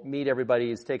think will meet everybody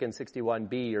is taken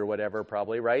 61B or whatever,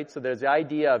 probably, right? So there's the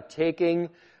idea of taking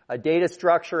a data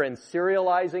structure and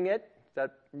serializing it. Does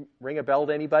that ring a bell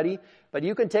to anybody? But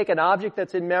you can take an object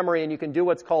that's in memory and you can do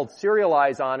what's called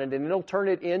serialize on it, and it'll turn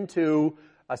it into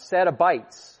a set of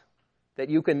bytes that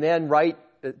you can then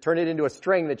turn it into a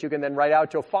string that you can then write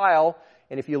out to a file.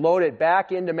 And if you load it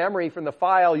back into memory from the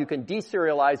file, you can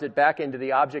deserialize it back into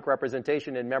the object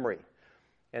representation in memory.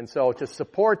 And so to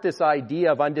support this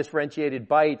idea of undifferentiated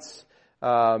bytes,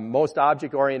 most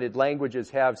object-oriented languages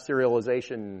have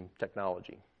serialization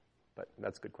technology. But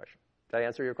that's a good question. Did I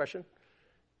answer your question?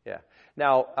 Yeah.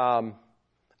 Now,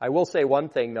 I will say one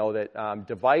thing, though, that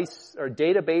device or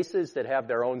databases that have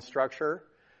their own structure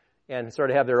and sort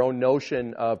of have their own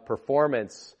notion of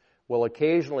performance will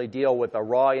occasionally deal with a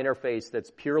raw interface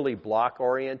that's purely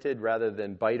block-oriented rather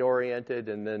than byte-oriented,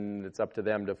 and then it's up to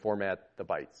them to format the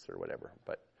bytes or whatever.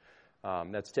 But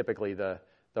that's typically the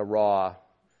raw,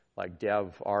 like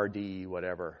dev, RD,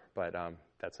 whatever. But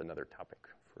that's another topic.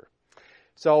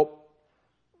 So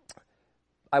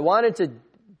I wanted to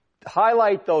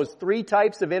highlight those three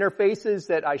types of interfaces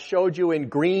that I showed you in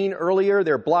green earlier.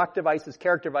 They're block devices,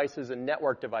 character devices, and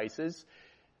network devices.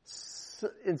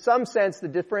 In some sense, the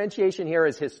differentiation here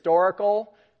is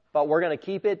historical, but we're going to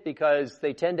keep it because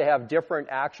they tend to have different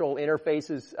actual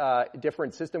interfaces,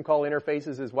 different system call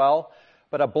interfaces as well.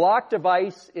 But a block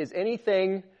device is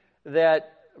anything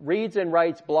that reads and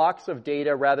writes blocks of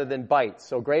data rather than bytes.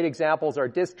 So great examples are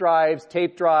disk drives,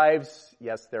 tape drives.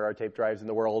 Yes, there are tape drives in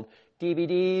the world.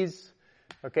 DVDs.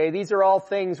 Okay, these are all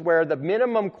things where the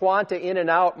minimum quanta in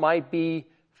and out might be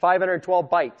 512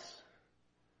 bytes.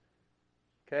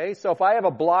 Okay, so if I have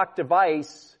a block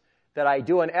device that I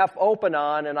do an fopen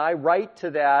on and I write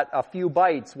to that a few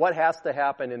bytes, what has to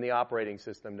happen in the operating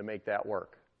system to make that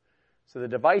work? So the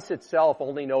device itself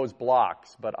only knows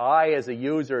blocks, but I, as a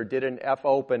user, did an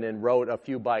fopen and wrote a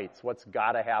few bytes. What's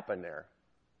got to happen there?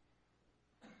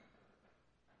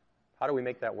 How do we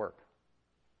make that work?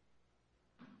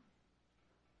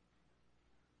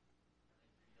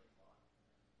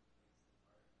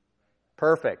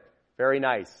 Perfect. Very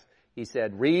nice. He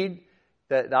said, read.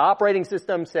 The operating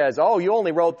system says, oh, you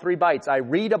only wrote 3 bytes. I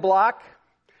read a block.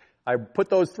 I put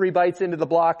those 3 bytes into the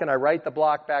block, and I write the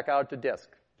block back out to disk.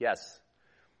 Yes.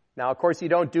 Now, of course, you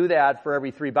don't do that for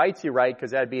every 3 bytes you write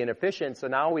because that'd be inefficient. So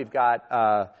now we've got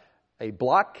a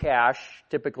block cache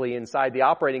typically inside the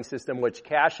operating system, which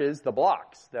caches the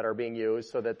blocks that are being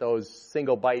used so that those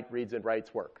single byte reads and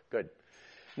writes work. Good.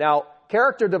 Now,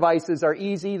 character devices are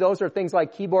easy. Those are things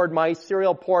like keyboard, mice,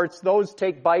 serial ports. Those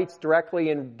take bytes directly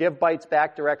and give bytes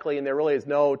back directly, and there really is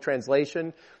no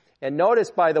translation. And notice,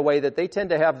 by the way, that they tend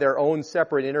to have their own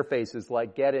separate interfaces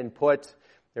like get and put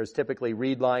There's typically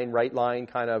read line, write line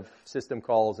kind of system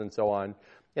calls and so on.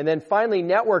 And then finally,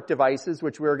 network devices,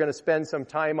 which we're going to spend some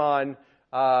time on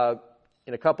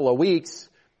in a couple of weeks,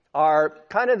 are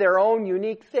kind of their own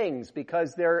unique things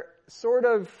because they're sort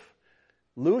of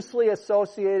loosely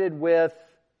associated with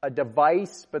a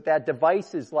device, but that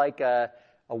device is like a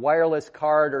wireless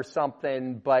card or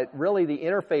something, but really the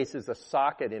interface is a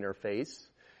socket interface.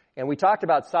 And we talked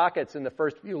about sockets in the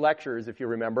first few lectures, if you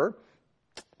remember.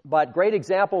 But great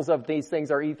examples of these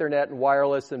things are Ethernet and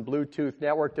wireless and Bluetooth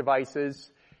network devices.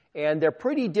 And they're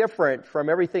pretty different from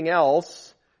everything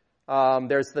else.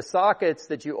 There's the sockets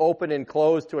that you open and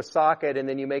close to a socket, and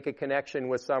then you make a connection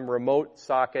with some remote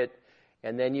socket,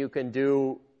 and then you can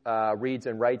do reads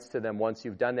and writes to them once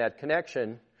you've done that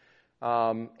connection.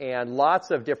 And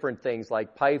lots of different things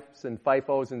like pipes and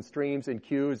FIFOs and streams and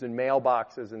queues and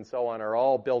mailboxes and so on are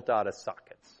all built out of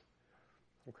sockets.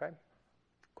 Okay?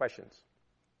 Questions?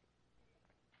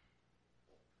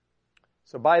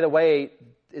 So by the way,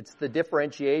 it's the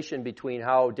differentiation between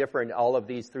how different all of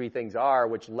these three things are,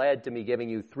 which led to me giving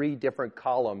you three different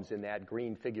columns in that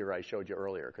green figure I showed you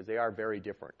earlier, because they are very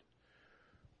different.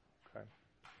 Okay.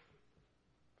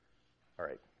 All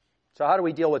right. So how do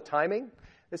we deal with timing?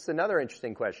 This is another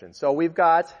interesting question. So we've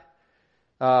got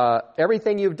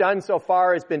everything you've done so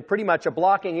far has been pretty much a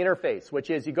blocking interface, which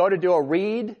is you go to do a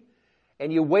read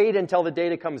and you wait until the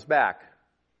data comes back.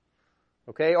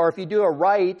 Okay? Or if you do a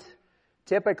write,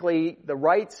 typically the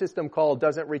write system call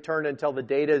doesn't return until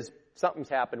the something's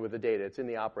happened with the data. It's in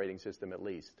the operating system at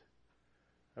least.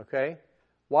 Okay?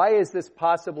 Why is this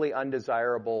possibly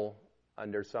undesirable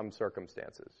under some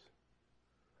circumstances?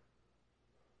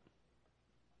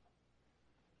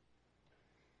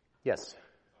 Yes?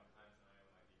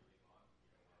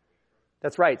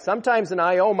 That's right. Sometimes an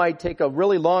I.O. might take a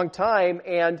really long time,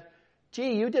 and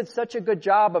gee, you did such a good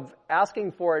job of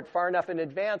asking for it far enough in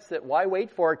advance that why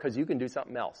wait for it? Because you can do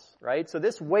something else, right? So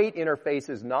this wait interface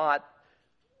is not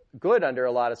good under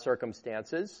a lot of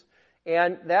circumstances.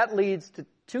 And that leads to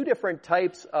two different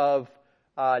types of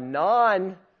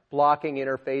non-blocking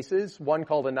interfaces, one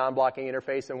called a non-blocking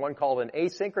interface and one called an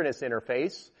asynchronous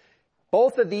interface.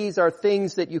 Both of these are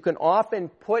things that you can often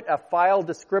put a file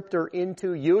descriptor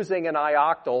into using an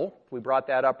ioctl. We brought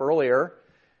that up earlier.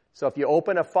 So if you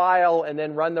open a file and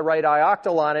then run the right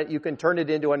ioctl on it, you can turn it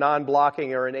into a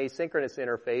non-blocking or an asynchronous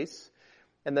interface.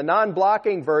 And the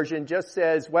non-blocking version just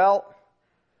says, well,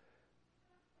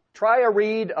 try a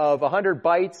read of 100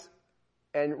 bytes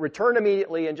and return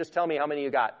immediately and just tell me how many you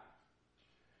got.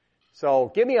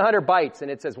 So give me 100 bytes, and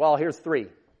it says, well, here's 3.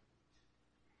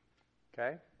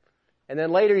 Okay? And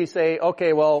then later you say,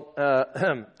 okay, well,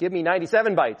 give me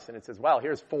 97 bytes, and it says, well,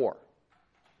 here's 4.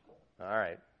 All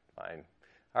right, fine.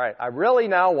 All right, I really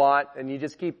now want, and you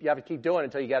have to keep doing it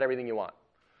until you get everything you want.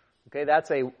 Okay,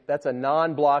 that's a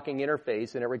non-blocking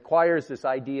interface, and it requires this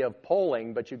idea of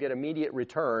polling, but you get immediate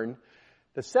return.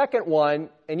 The second one,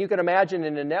 and you can imagine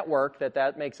in a network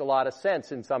that makes a lot of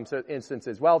sense in some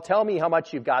instances. Well, tell me how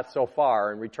much you've got so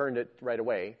far, and return it right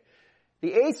away.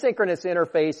 The asynchronous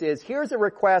interface is, here's a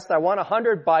request, I want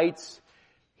 100 bytes.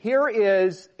 Here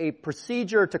is a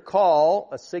procedure to call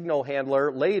a signal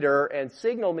handler later and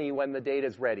signal me when the data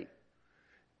is ready.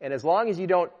 And as long as you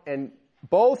don't, and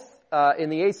both, in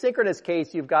the asynchronous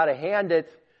case, you've got to hand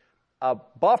it a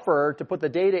buffer to put the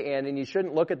data in, and you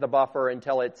shouldn't look at the buffer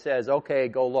until it says, okay,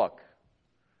 go look.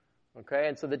 Okay,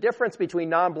 and so the difference between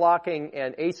non-blocking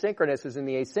and asynchronous is in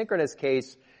the asynchronous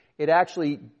case, it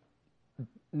actually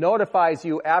notifies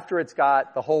you after it's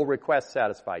got the whole request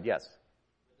satisfied. Yes?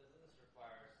 But doesn't this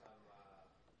require some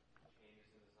changes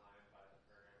in design by the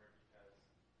programmer? Because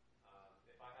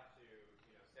if I have to,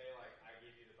 say like I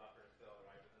give you the buffer to fill,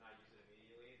 right, but then I use it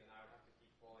immediately, then I would have to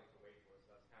keep polling to wait for it.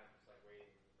 So that's kind of just like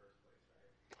waiting in the first place,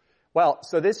 right? Well,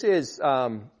 so this is,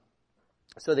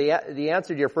 so the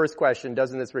answer to your first question,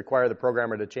 doesn't this require the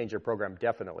programmer to change their program?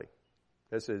 Definitely.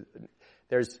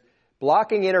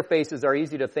 Blocking interfaces are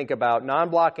easy to think about.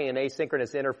 Non-blocking and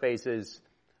asynchronous interfaces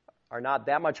are not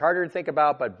that much harder to think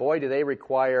about, but boy, do they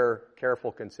require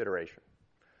careful consideration.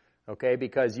 Okay,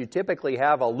 because you typically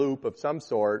have a loop of some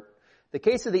sort. The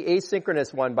case of the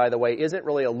asynchronous one, by the way, isn't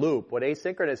really a loop. What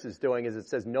asynchronous is doing is it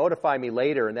says notify me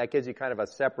later, and that gives you kind of a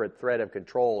separate thread of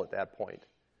control at that point.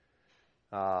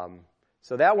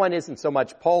 So that one isn't so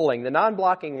much polling. The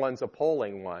non-blocking one's a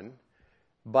polling one.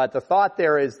 But the thought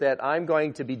there is that I'm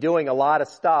going to be doing a lot of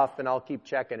stuff, and I'll keep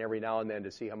checking every now and then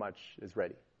to see how much is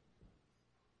ready.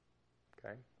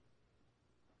 Okay?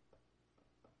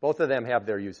 Both of them have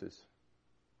their uses.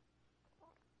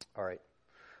 All right.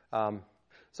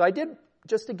 So I did,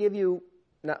 just to give you,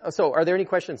 so are there any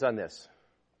questions on this?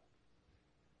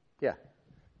 Yeah.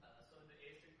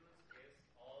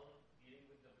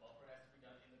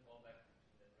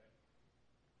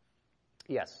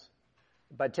 Yes.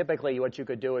 But typically what you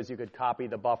could do is you could copy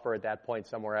the buffer at that point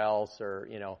somewhere else, or,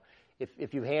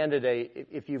 if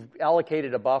you've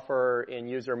allocated a buffer in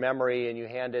user memory and you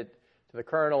hand it to the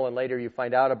kernel and later you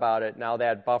find out about it, now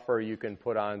that buffer you can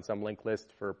put on some linked list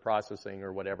for processing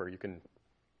or whatever.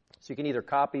 So you can either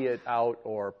copy it out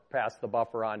or pass the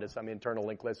buffer on to some internal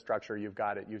linked list structure you've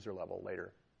got at user level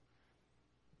later.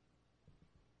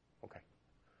 Okay.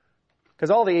 Because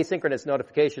all the asynchronous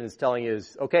notification is telling you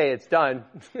is, okay, it's done.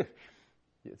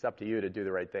 It's up to you to do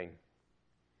the right thing.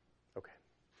 Okay.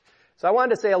 So I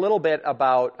wanted to say a little bit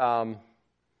about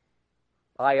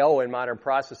I/O in modern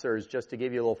processors just to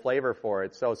give you a little flavor for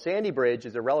it. So Sandy Bridge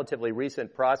is a relatively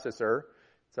recent processor.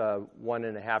 It's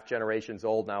 1.5 generations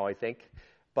old now, I think.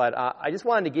 But I just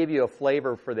wanted to give you a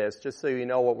flavor for this, just so you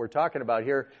know what we're talking about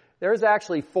here. There's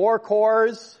actually 4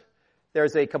 cores.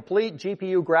 There's a complete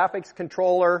GPU graphics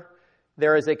controller.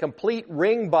 There is a complete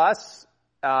ring bus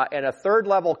and a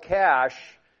third-level cache,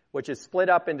 which is split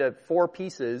up into 4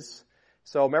 pieces.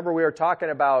 So remember we were talking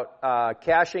about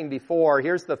caching before.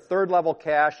 Here's the third-level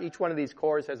cache. Each one of these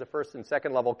cores has a first and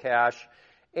second-level cache.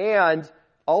 And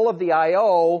all of the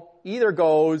I/O either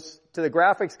goes to the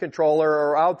graphics controller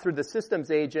or out through the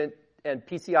systems agent and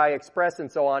PCI Express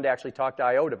and so on to actually talk to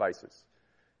I/O devices.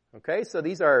 Okay, so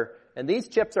these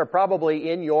chips are probably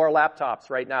in your laptops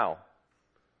right now.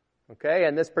 Okay,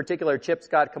 and this particular chip's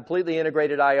got completely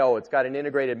integrated I/O. It's got an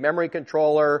integrated memory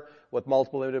controller with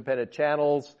multiple independent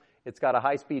channels. It's got a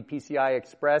high-speed PCI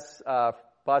Express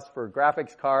bus for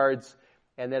graphics cards.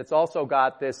 And then it's also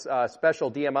got this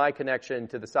special DMI connection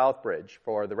to the South Bridge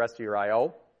for the rest of your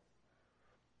I/O.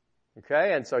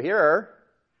 Okay, and so here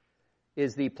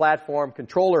is the Platform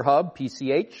Controller Hub,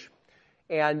 PCH.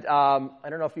 And I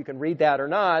don't know if you can read that or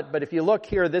not, but if you look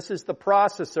here, this is the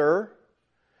processor.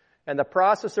 And the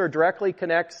processor directly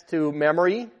connects to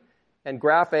memory and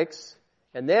graphics.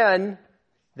 And then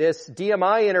this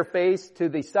DMI interface to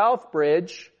the South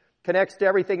Bridge connects to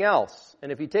everything else.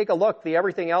 And if you take a look, the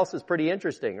everything else is pretty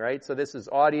interesting, right? So this is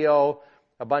audio,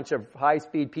 a bunch of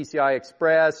high-speed PCI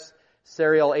Express,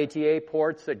 serial ATA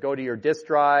ports that go to your disk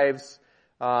drives,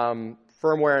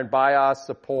 firmware and BIOS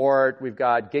support. We've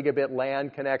got gigabit LAN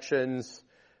connections,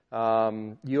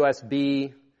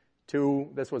 USB 2.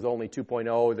 This was only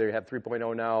 2.0. They have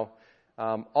 3.0 now.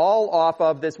 All off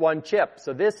of this one chip.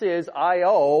 So this is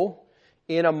I/O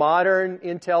in a modern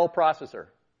Intel processor.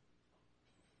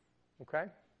 Okay?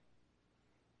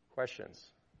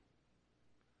 Questions?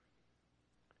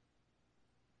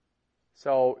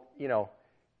 So,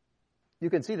 you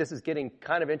can see this is getting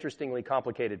kind of interestingly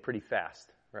complicated pretty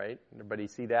fast, right? Everybody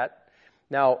see that?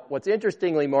 Now, what's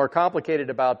interestingly more complicated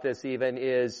about this even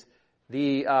is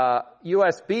the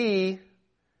USB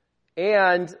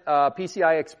and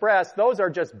PCI Express. Those are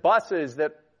just buses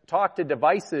that talk to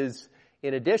devices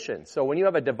in addition. So when you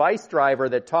have a device driver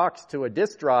that talks to a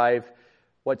disk drive,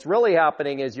 what's really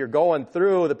happening is you're going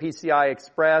through the PCI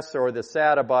Express or the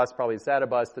SATA bus, probably the SATA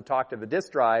bus, to talk to the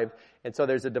disk drive. And so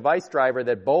there's a device driver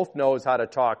that both knows how to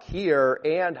talk here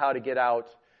and how to get out,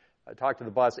 talk to the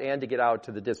bus and to get out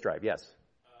to the disk drive. Yes?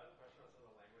 I have a question about some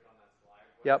of the language on that slide.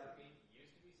 What Yep. does it mean? It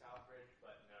used to be Southbridge,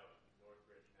 but no,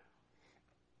 Northbridge now.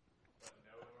 But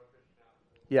no Northbridge now?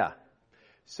 Yeah.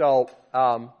 So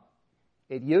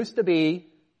it used to be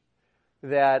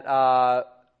that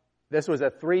this was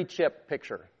a 3-chip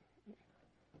picture.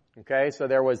 Okay, so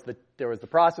there was the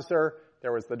processor,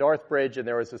 there was the North Bridge, and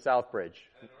there was the South Bridge.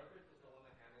 And the Northbridge was the one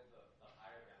that handled the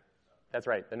higher bandwidth stuff. That's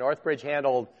right. The North Bridge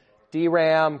handled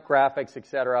DRAM, graphics,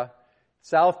 etc.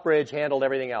 South Bridge handled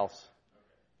everything else.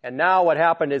 And now what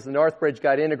happened is the North Bridge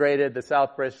got integrated. The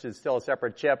South Bridge is still a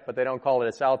separate chip, but they don't call it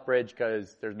a South Bridge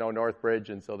because there's no North Bridge,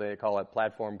 and so they call it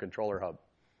Platform Controller Hub.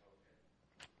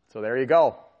 So there you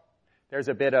go. There's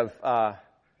a bit of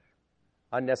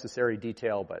unnecessary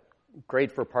detail, but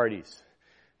great for parties.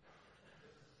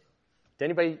 Do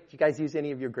you guys use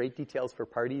any of your great details for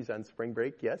parties on spring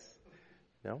break? Yes?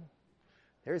 No?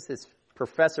 There's this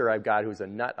professor I've got who's a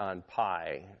nut on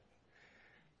pi.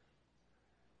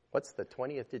 What's the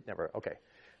 20th? Okay.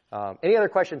 Any other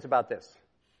questions about this?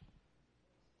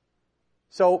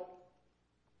 So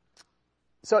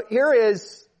here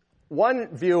is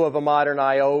one view of a modern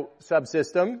I/O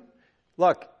subsystem.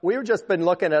 Look, we've just been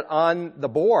looking at on the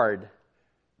board.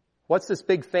 What's this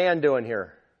big fan doing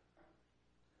here?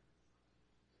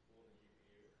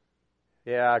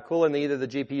 Yeah, cooling either the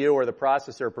GPU or the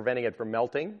processor, preventing it from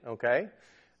melting. Okay.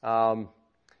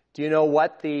 Do you know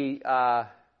what the?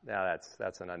 No,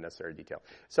 that's an unnecessary detail.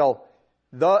 So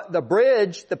the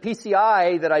bridge, the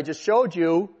PCI that I just showed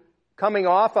you, coming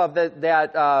off of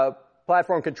that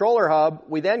Platform Controller Hub,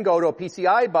 we then go to a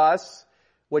PCI bus,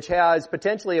 which has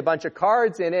potentially a bunch of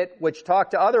cards in it which talk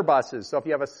to other buses. So if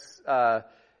you have a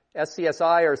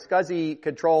SCSI or SCSI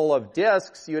control of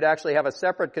disks, you'd actually have a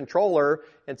separate controller.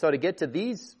 And so to get to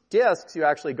these disks, you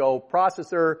actually go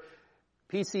processor,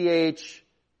 PCH,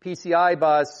 PCI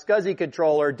bus, SCSI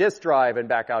controller, disk drive, and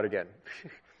back out again.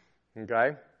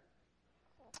 Okay?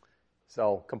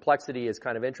 So complexity is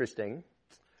kind of interesting,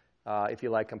 if you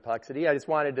like complexity. I just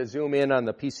wanted to zoom in on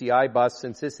the PCI bus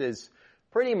since this is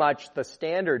pretty much the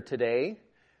standard today.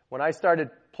 When I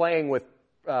started playing with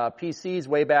PCs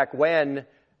way back when,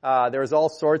 there was all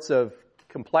sorts of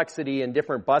complexity in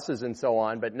different buses and so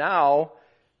on. But now,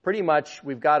 pretty much,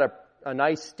 we've got a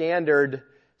nice standard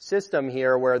system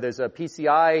here where there's a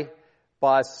PCI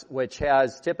bus which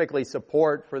has typically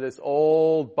support for this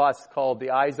old bus called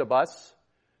the ISA bus.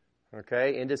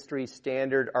 Okay, industry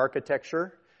standard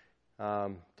architecture.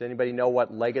 Does anybody know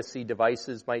what legacy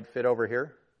devices might fit over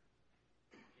here?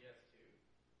 PS2.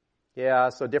 Yeah,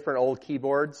 so different old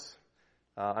keyboards.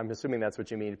 I'm assuming that's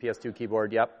what you mean, PS2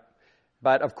 keyboard, yep.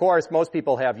 But of course, most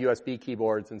people have USB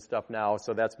keyboards and stuff now,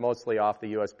 so that's mostly off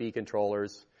the USB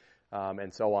controllers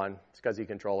and so on, SCSI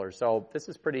controllers. So this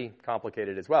is pretty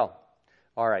complicated as well.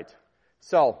 All right,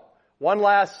 so one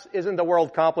last isn't the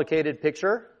world complicated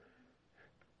picture.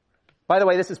 By the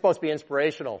way, this is supposed to be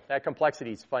inspirational. That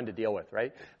complexity is fun to deal with,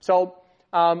 right? So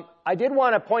I did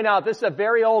want to point out, this is a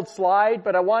very old slide,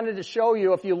 but I wanted to show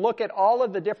you, if you look at all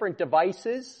of the different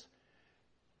devices,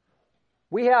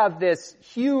 we have this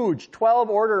huge 12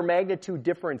 order of magnitude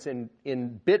difference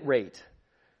in bit rate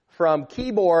from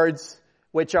keyboards,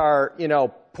 which are,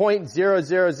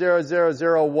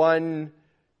 0.000001,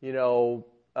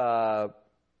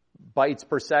 bytes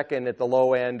per second at the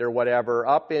low end or whatever,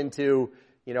 up into,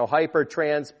 hyper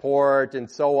transport and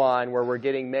so on, where we're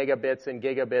getting megabits and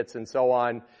gigabits and so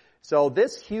on. So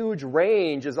this huge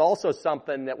range is also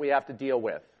something that we have to deal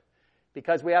with,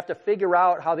 because we have to figure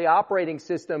out how the operating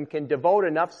system can devote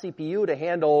enough CPU to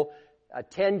handle a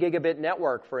 10 gigabit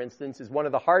network, for instance, is one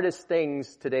of the hardest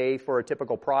things today for a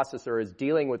typical processor, is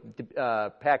dealing with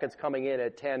packets coming in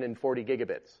at 10 and 40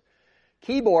 gigabits.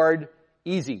 Keyboard,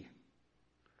 easy.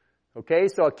 Okay,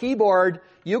 so a keyboard,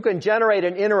 you can generate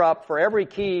an interrupt for every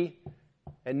key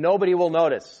and nobody will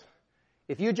notice.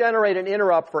 If you generate an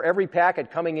interrupt for every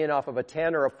packet coming in off of a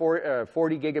 10 or a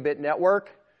 40 gigabit network,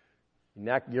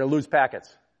 you're going to lose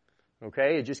packets.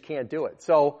 Okay, you just can't do it.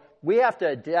 So we have to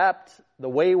adapt the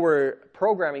way we're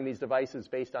programming these devices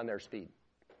based on their speed.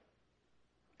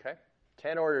 Okay,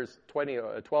 10 orders,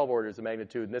 12 orders of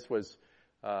magnitude, and this was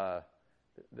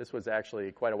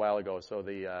actually quite a while ago, so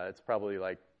it's probably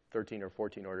like 13 or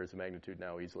 14 orders of magnitude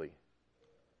now easily.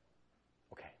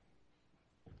 Okay.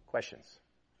 Questions?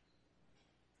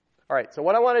 All right, so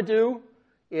what I want to do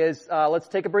is let's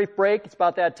take a brief break. It's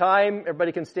about that time.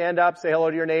 Everybody can stand up, say hello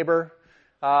to your neighbor.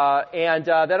 And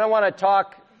then I want to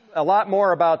talk a lot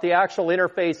more about the actual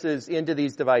interfaces into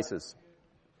these devices.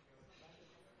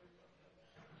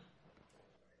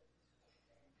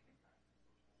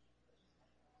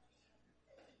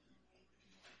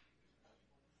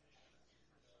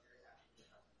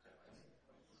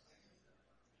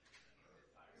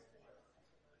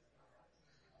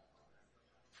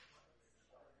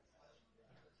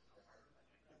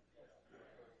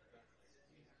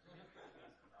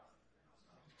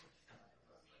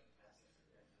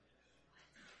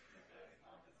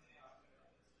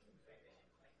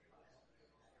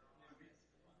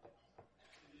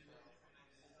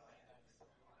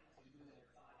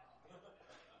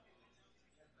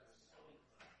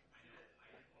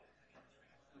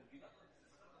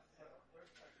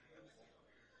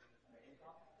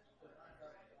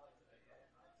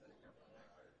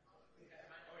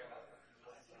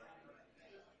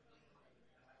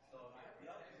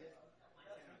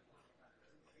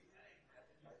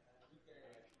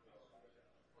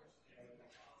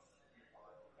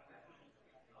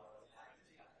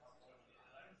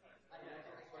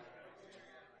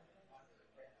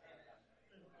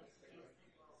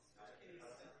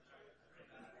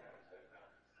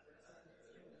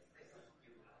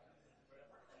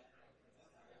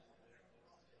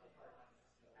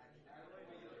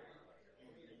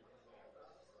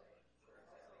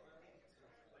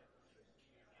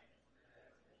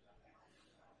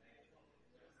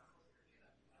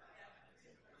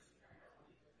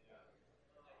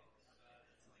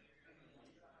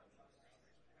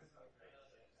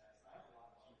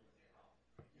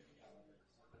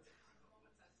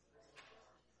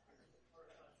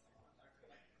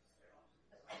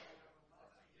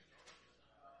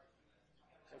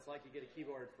 It's like you get a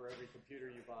keyboard for every computer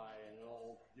you buy and an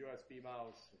old USB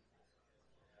mouse.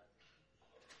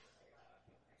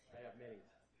 I have many.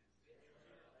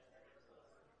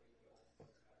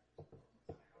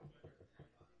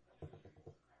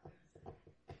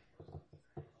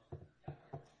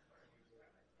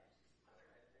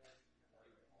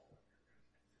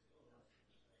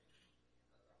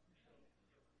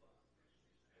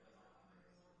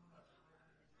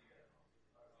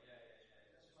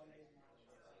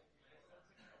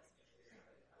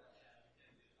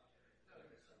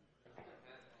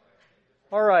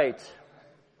 All right.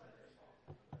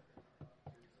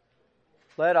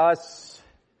 Let us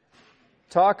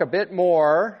talk a bit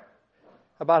more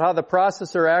about how the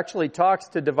processor actually talks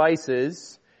to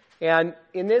devices. And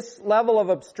in this level of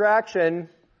abstraction,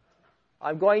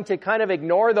 I'm going to kind of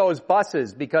ignore those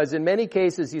buses because in many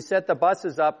cases you set the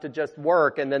buses up to just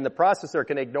work and then the processor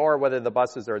can ignore whether the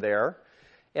buses are there.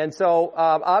 And so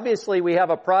obviously we have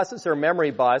a processor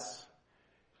memory bus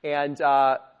and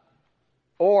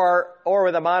or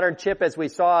with a modern chip, as we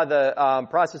saw, the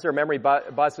processor memory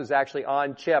bus is actually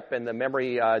on chip and the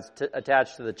memory is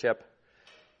attached to the chip.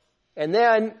 And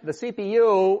then the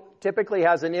CPU typically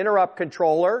has an interrupt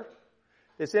controller.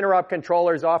 This interrupt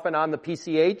controller is often on the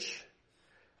PCH.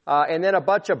 And then a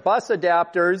bunch of bus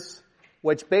adapters,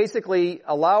 which basically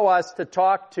allow us to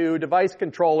talk to device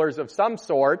controllers of some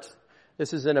sort.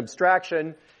 This is an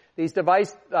abstraction. These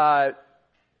device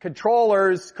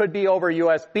controllers could be over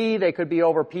USB, they could be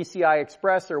over PCI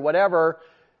Express or whatever.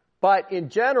 But in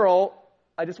general,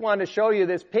 I just wanted to show you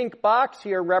this pink box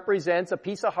here represents a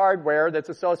piece of hardware that's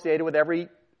associated with every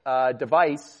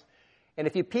device. And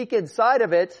if you peek inside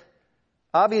of it,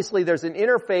 obviously there's an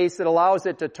interface that allows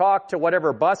it to talk to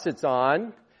whatever bus it's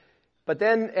on. But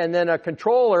then a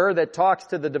controller that talks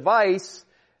to the device.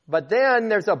 But then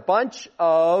there's a bunch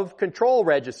of control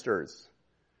registers.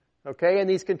 Okay, and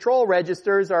these control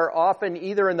registers are often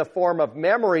either in the form of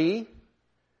memory,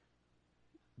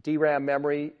 DRAM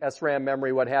memory, SRAM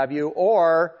memory, what have you,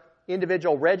 or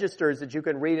individual registers that you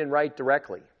can read and write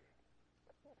directly.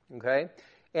 Okay?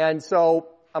 And so,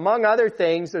 among other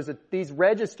things, these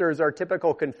registers are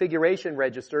typical configuration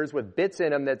registers with bits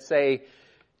in them that say,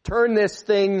 turn this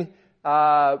thing,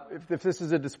 if this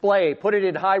is a display, put it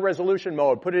in high resolution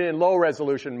mode, put it in low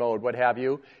resolution mode, what have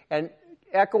you. And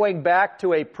echoing back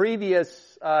to a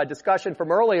previous discussion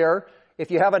from earlier,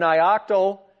 if you have an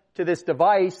ioctl to this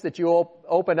device that you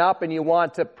open up and you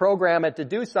want to program it to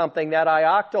do something, that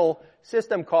ioctl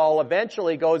system call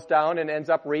eventually goes down and ends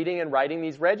up reading and writing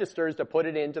these registers to put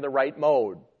it into the right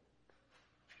mode.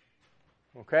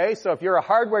 Okay, so if you're a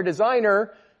hardware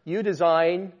designer, you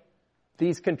design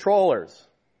these controllers.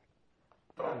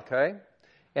 Okay?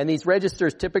 And these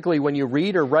registers, typically when you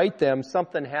read or write them,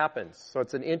 something happens. So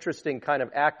it's an interesting kind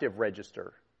of active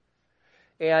register.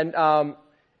 And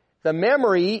the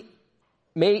memory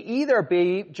may either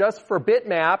be just for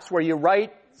bitmaps, where you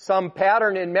write some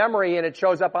pattern in memory and it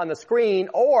shows up on the screen,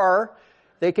 or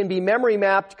they can be memory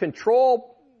mapped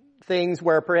control things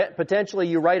where potentially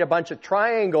you write a bunch of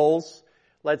triangles,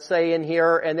 let's say in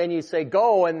here, and then you say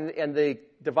go, and the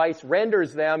device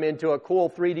renders them into a cool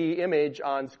 3D image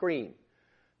on screen.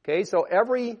 Okay, so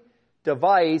every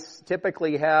device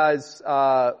typically has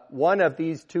one of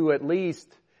these two at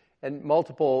least, and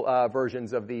multiple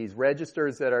versions of these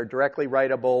registers that are directly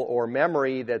writable or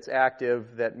memory that's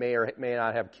active that may or may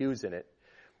not have cues in it.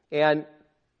 And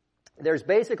there's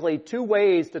basically two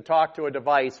ways to talk to a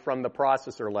device from the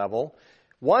processor level.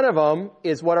 One of them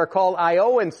is what are called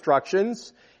I/O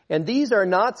instructions, and these are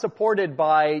not supported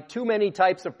by too many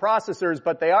types of processors,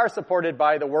 but they are supported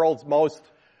by the world's most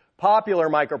popular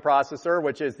microprocessor,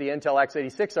 which is the Intel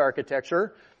x86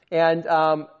 architecture. And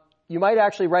you might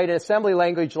actually write an assembly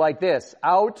language like this: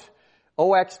 out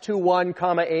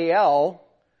OX21, AL.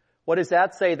 What does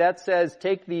that say? That says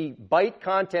take the byte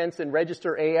contents in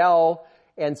register AL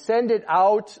and send it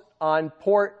out on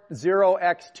port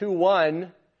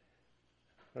 0x21.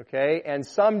 Okay, and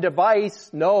some device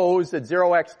knows that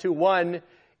 0x21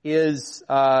 is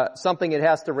something it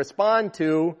has to respond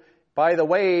to. By the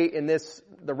way,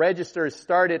 the registers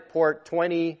start at port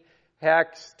 20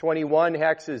 hex, 21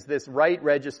 hex is this write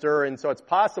register, and so it's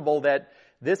possible that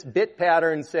this bit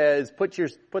pattern says put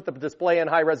the display in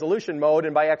high resolution mode,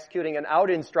 and by executing an out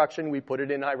instruction, we put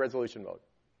it in high resolution mode.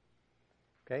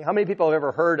 Okay, how many people have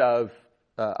ever heard of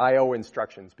I/O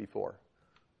instructions before?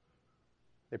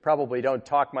 They probably don't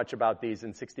talk much about these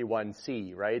in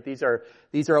 61C, right? These are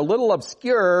a little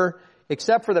obscure,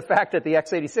 except for the fact that the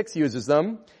x86 uses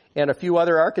them, and a few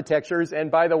other architectures.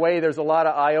 And by the way, there's a lot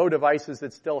of I/O devices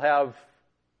that still have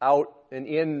out and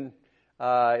in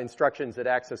instructions that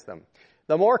access them.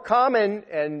 The more common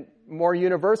and more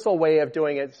universal way of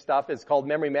doing it stuff is called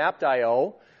memory mapped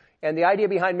I/O. And the idea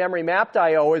behind memory mapped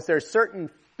I/O is there's certain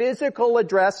physical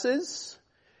addresses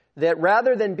that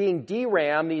rather than being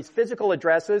DRAM, these physical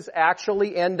addresses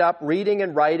actually end up reading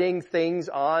and writing things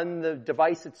on the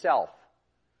device itself.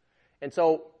 And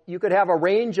so you could have a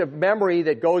range of memory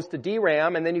that goes to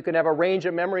DRAM, and then you can have a range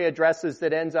of memory addresses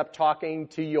that ends up talking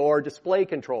to your display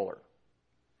controller.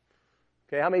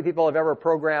 Okay, how many people have ever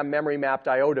programmed memory mapped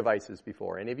I/O devices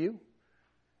before? Any of you?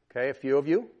 Okay, a few of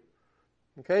you.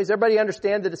 Okay, does everybody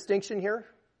understand the distinction here?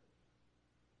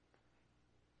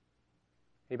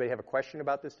 Anybody have a question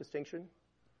about this distinction?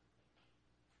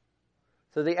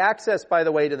 So the access, by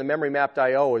the way, to the memory mapped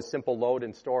I.O. is simple load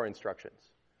and store instructions.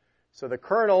 So the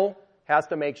kernel has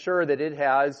to make sure that it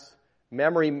has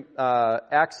memory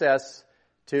access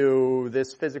to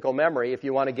this physical memory. If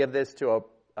you want to give this to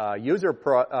a user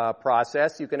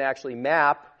process, you can actually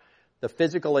map the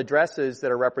physical addresses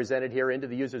that are represented here into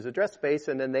the user's address space,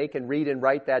 and then they can read and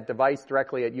write that device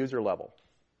directly at user level.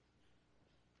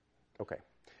 Okay.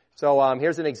 So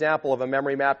here's an example of a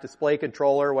memory map display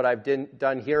controller. What I've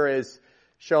done here is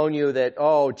shown you that,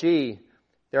 oh, gee,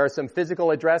 there are some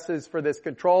physical addresses for this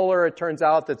controller. It turns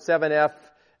out that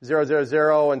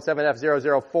 7F000 and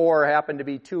 7F004 happen to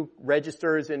be two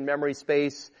registers in memory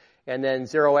space, and then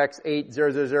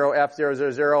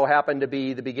 0x8000F000 happen to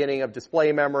be the beginning of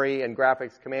display memory and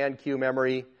graphics command queue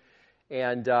memory.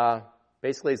 And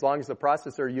basically, as long as the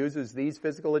processor uses these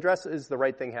physical addresses, the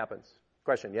right thing happens.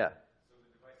 Question, yeah? So the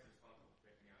device is responsible for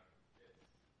picking out it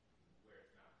where it's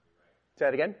not to, right? Say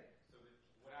that again? So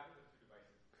what happens if two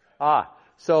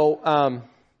devices?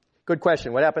 Good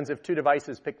question. What happens if two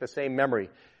devices pick the same memory?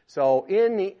 So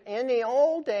in the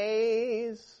old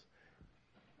days,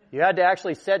 you had to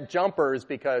actually set jumpers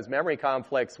because memory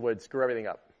conflicts would screw everything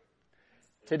up.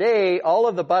 Today, all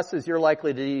of the buses you're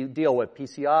likely to deal with,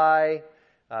 PCI,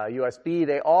 USB,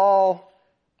 they all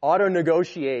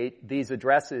auto-negotiate these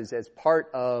addresses as part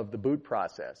of the boot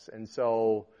process. And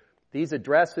so these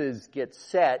addresses get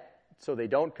set so they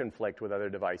don't conflict with other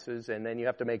devices, and then you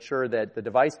have to make sure that the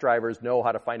device drivers know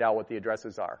how to find out what the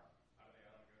addresses are.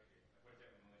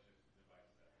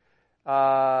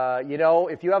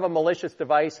 If you have a malicious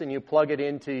device and you plug it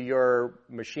into your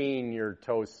machine, you're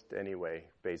toast anyway,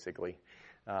 basically.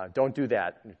 Don't do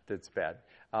that. That's bad.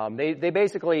 They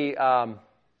basically,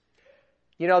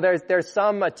 there's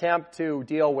some attempt to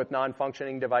deal with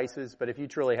non-functioning devices, but if you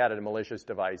truly had a malicious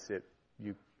device, it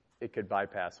could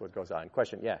bypass what goes on.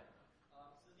 Question, yeah? So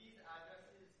these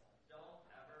addresses don't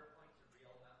ever point to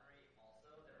real memory also?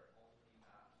 They're only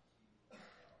mapped to...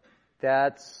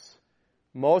 That's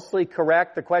mostly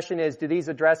correct. The question is, do these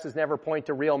addresses never point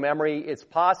to real memory? It's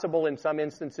possible in some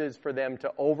instances for them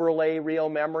to overlay real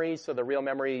memory, so the real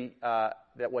memory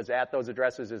that was at those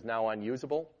addresses is now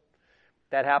unusable.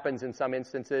 That happens in some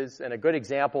instances, and a good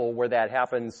example where that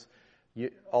happens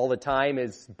all the time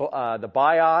is the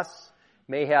BIOS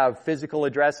may have physical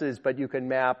addresses, but you can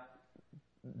map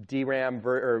DRAM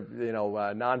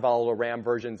non-volatile RAM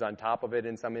versions on top of it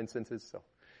in some instances. So,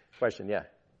 question, yeah.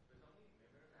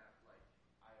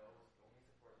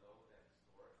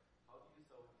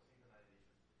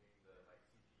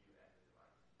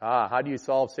 How do you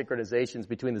solve synchronizations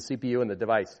between the CPU and the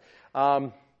device?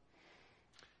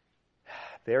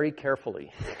 Very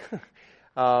carefully.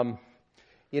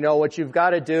 What you've got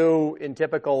to do in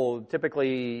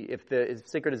typically, if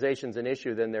synchronization's an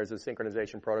issue, then there's a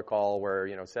synchronization protocol where,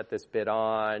 set this bit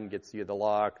on, gets you the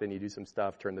lock, then you do some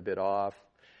stuff, turn the bit off.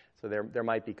 So there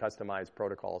might be customized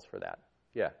protocols for that.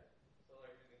 Yeah. So,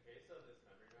 in the case of this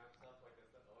memory map stuff, does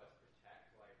the OS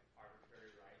protect, arbitrary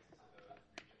rights to those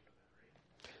regions of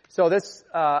memory?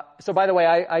 So by the way,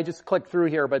 I just clicked through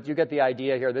here, but you get the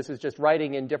idea here. This is just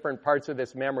writing in different parts of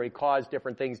this memory cause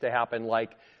different things to happen,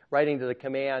 like writing to the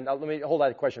command. Let me hold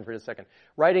that question for just a second.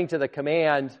 Writing to the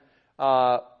command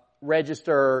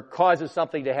register causes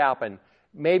something to happen.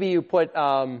 Maybe you put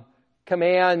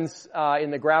commands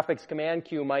in the graphics command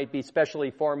queue might be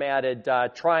specially formatted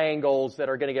triangles that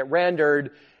are going to get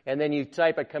rendered, and then you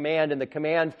type a command in the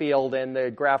command field, and the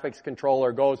graphics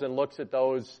controller goes and looks at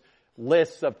those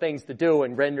lists of things to do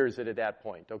and renders it at that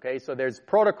point. Okay, so there's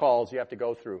protocols you have to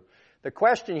go through. The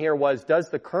question here was,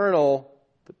 the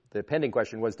pending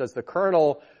question was, does the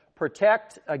kernel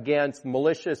protect against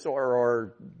malicious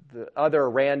or the other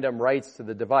random writes to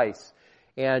the device?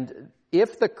 And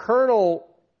if the kernel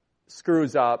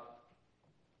screws up,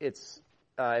 if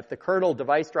the kernel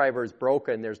device driver is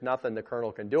broken, there's nothing the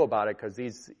kernel can do about it because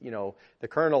the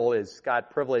kernel is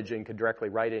got privilege and can directly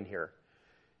write in here.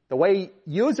 The way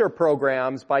user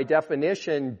programs, by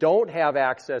definition, don't have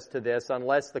access to this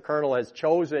unless the kernel has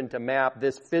chosen to map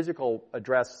this physical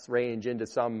address range into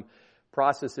some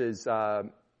process's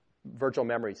virtual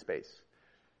memory space.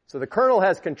 So the kernel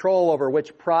has control over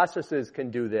which processes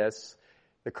can do this.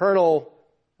 The kernel,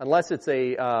 unless it's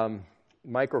a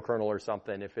microkernel or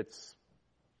something, if it's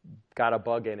got a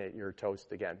bug in it, you're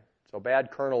toast again. So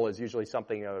bad kernel is usually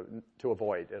something to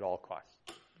avoid at all costs.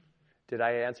 Did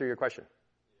I answer your question?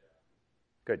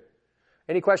 Good.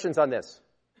 Any questions on this?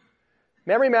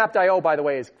 Memory mapped I/O, by the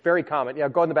way, is very common. Yeah,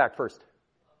 go in the back first. So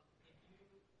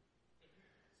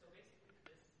basically,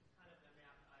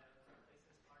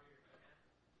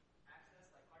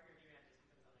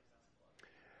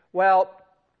 Well,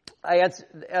 as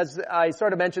I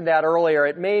sort of mentioned that earlier,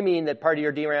 it may mean that part of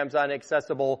your DRAM's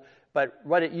inaccessible, but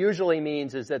what it usually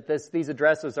means is that these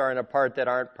addresses are in a part that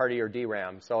aren't part of your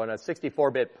DRAM. So in a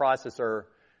 64-bit processor,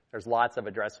 there's lots of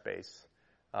address space.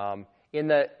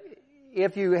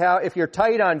 If you're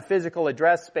tight on physical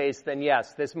address space, then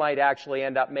yes, this might actually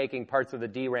end up making parts of the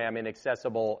DRAM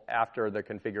inaccessible after the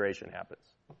configuration happens.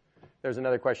 There's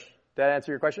another question. Did that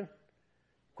answer your question?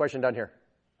 Question down here.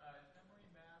 Memory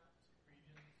mapped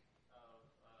regions of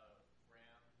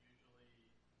RAM usually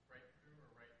write through or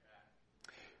write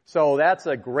back? So that's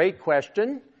a great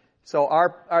question. So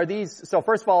are these, so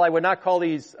first of all, I would not call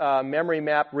these memory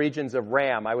mapped regions of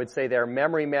RAM. I would say they're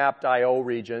memory mapped I.O.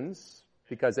 regions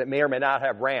because it may or may not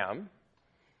have RAM.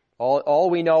 All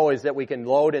we know is that we can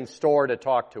load and store to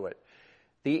talk to it.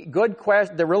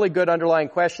 The really good underlying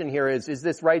question here is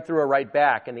this write through or write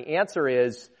back? And the answer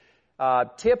is,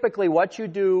 typically what you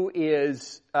do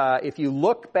is, if you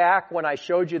look back when I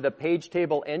showed you the page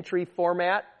table entry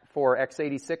format for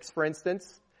x86, for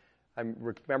instance, I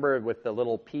remember with the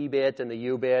little P bit and the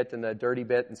U bit and the dirty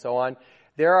bit and so on,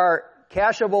 there are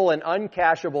cacheable and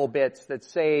uncacheable bits that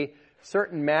say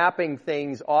certain mapping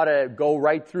things ought to go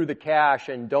right through the cache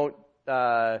and don't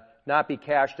not be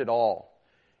cached at all.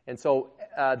 And so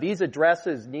these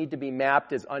addresses need to be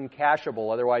mapped as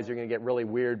uncacheable, otherwise you're going to get really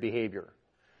weird behavior.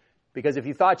 Because if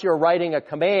you thought you were writing a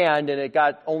command and it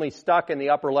got only stuck in the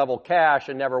upper level cache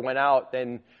and never went out,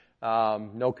 then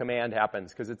no command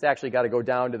happens because it's actually got to go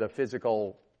down to the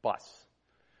physical bus.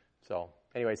 So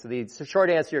anyway, so the short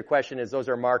answer to your question is those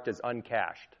are marked as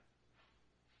uncached.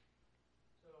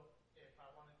 So if I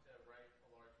wanted to write a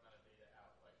large amount of data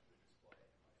out, like through display,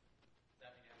 does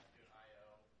that mean I have to do an I/O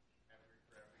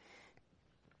for every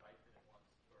byte that it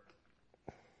wants, or do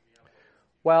you have ways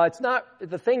to? Well, it's not.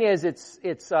 The thing is, it's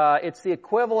the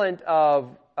equivalent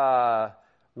of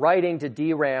writing to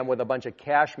DRAM with a bunch of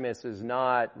cache misses,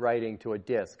 not writing to a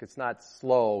disk. It's not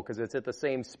slow because it's at the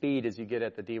same speed as you get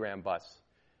at the DRAM bus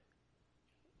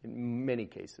in many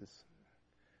cases.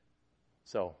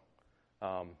 So,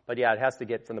 but yeah, it has to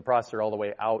get from the processor all the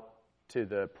way out to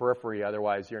the periphery,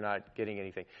 otherwise you're not getting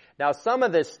anything. Now, some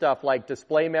of this stuff, like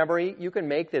display memory, you can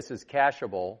make this as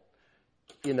cacheable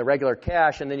in the regular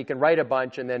cache, and then you can write a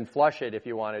bunch and then flush it if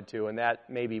you wanted to, and that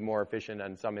may be more efficient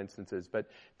in some instances. But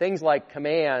things like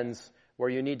commands, where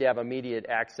you need to have immediate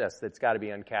access, that's got to be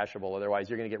uncacheable, otherwise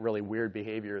you're going to get really weird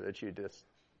behavior that you just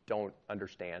don't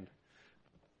understand.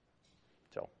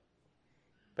 So,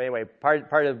 but anyway,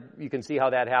 part of, you can see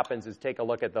how that happens is take a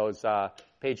look at those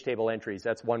page table entries.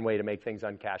 That's one way to make things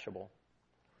uncacheable.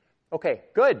 Okay,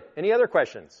 good. Any other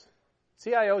questions?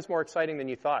 CIO is more exciting than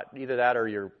you thought. Either that or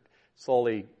you're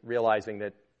slowly realizing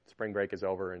that spring break is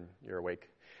over and you're awake.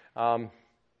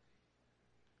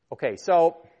 Okay,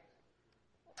 so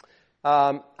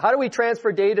how do we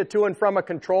transfer data to and from a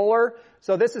controller?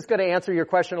 So this is going to answer your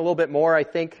question a little bit more, I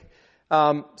think.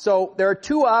 So there are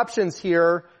two options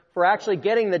here for actually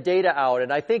getting the data out.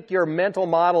 And I think your mental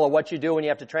model of what you do when you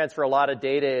have to transfer a lot of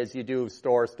data is you do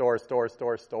store.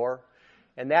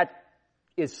 And that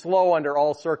is slow under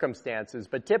all circumstances.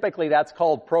 But typically that's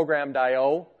called programmed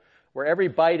I/O, where every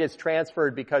byte is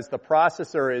transferred because the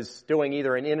processor is doing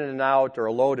either an in and an out or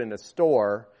a load and a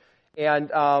store. And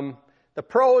the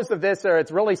pros of this are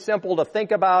it's really simple to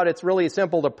think about. It's really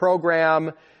simple to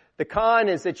program. The con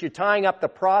is that you're tying up the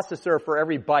processor for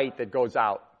every byte that goes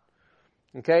out.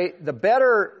 Okay? The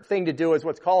better thing to do is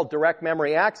what's called direct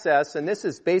memory access, and this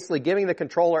is basically giving the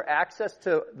controller access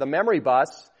to the memory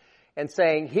bus and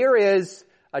saying, here is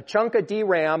a chunk of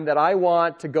DRAM that I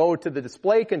want to go to the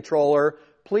display controller.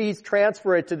 Please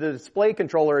transfer it to the display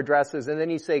controller addresses, and then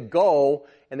you say go,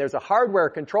 and there's a hardware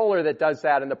controller that does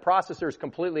that, and the processor is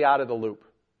completely out of the loop.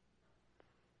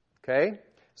 Okay?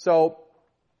 So,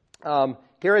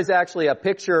 here is actually a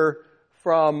picture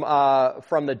from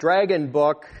the Dragon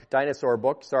book, dinosaur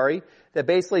book, sorry, that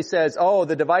basically says, oh,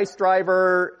 the device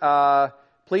driver,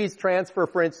 please transfer,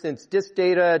 for instance, disk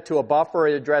data to a buffer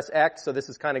at address X, so this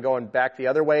is kind of going back the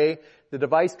other way. The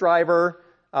device driver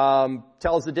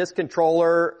tells the disk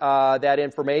controller that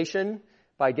information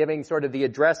by giving sort of the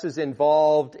addresses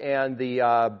involved and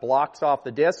the blocks off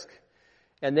the disk.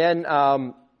 And then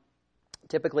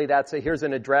typically that's here's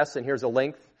an address and here's a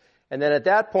length. And then at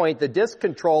that point, the disk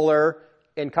controller,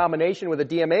 in combination with a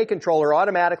DMA controller,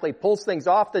 automatically pulls things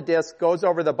off the disk, goes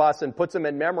over the bus, and puts them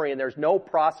in memory, and there's no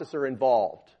processor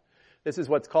involved. This is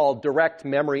what's called direct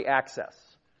memory access.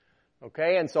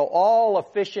 Okay, and so all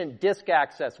efficient disk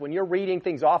access, when you're reading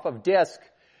things off of disk,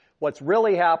 what's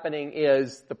really happening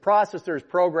is the processor is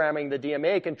programming the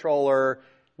DMA controller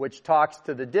which talks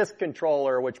to the disk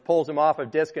controller, which pulls them off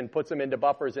of disk and puts them into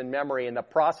buffers in memory, and the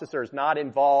processor is not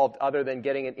involved other than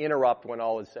getting an interrupt when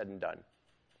all is said and done.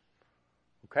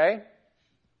 Okay?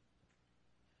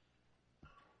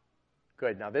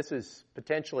 Good. Now, this is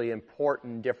potentially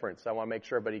important difference. I want to make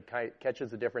sure everybody catches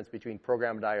the difference between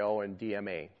programmed I/O and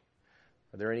DMA.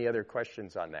 Are there any other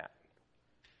questions on that?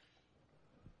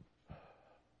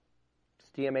 Does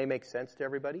DMA make sense to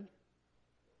everybody?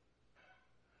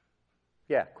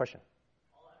 Yeah, question.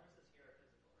 All addresses here are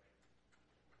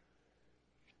physical,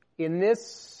 right? In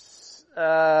this,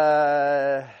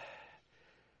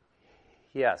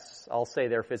 yes, I'll say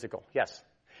they're physical. Yes.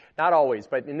 Not always,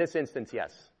 but in this instance,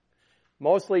 yes.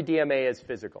 Mostly DMA is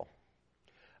physical.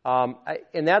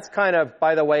 And that's kind of,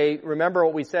 by the way, remember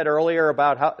what we said earlier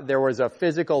about how there was a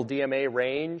physical DMA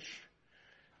range?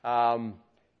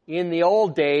 In the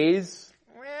old days,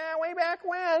 way back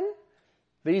when,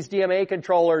 these DMA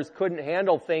controllers couldn't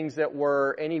handle things that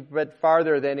were any bit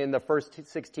farther than in the first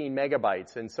 16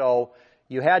 megabytes. And so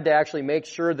you had to actually make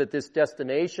sure that this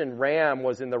destination RAM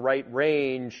was in the right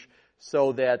range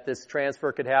so that this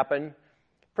transfer could happen.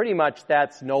 Pretty much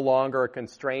that's no longer a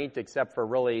constraint except for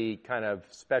really kind of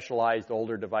specialized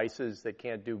older devices that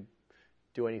can't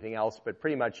do anything else. But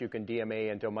pretty much you can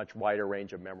DMA into a much wider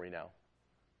range of memory now.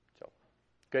 So,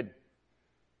 good.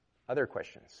 Other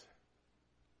questions?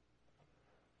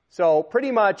 So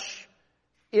pretty much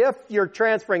if you're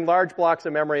transferring large blocks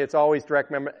of memory, it's always direct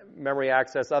memory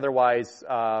access. Otherwise,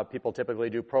 people typically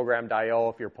do programmed I/O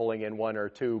if you're pulling in 1 or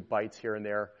 2 bytes here and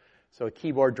there. So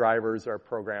keyboard drivers are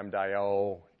programmed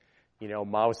I/O.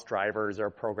 Mouse drivers are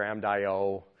programmed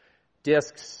I/O.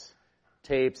 Disks,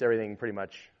 tapes, everything pretty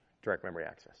much direct memory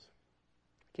access.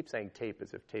 I keep saying tape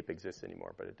as if tape exists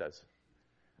anymore, but it does.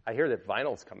 I hear that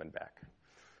vinyl's coming back.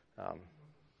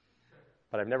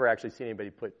 But I've never actually seen anybody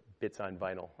put bits on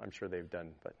vinyl. I'm sure they've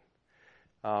done. But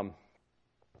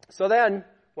so then,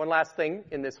 one last thing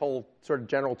in this whole sort of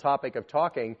general topic of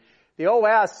talking, the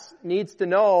OS needs to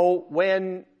know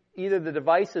when either the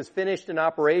device is finished in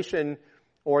operation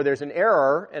or there's an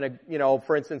error. And,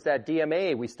 for instance, that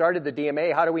DMA, we started the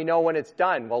DMA. How do we know when it's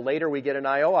done? Well, later we get an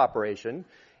I/O operation.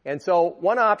 And so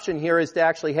one option here is to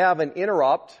actually have an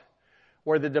interrupt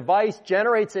where the device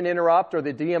generates an interrupt or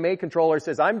the DMA controller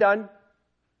says, I'm done.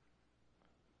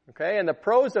 Okay, and the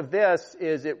pros of this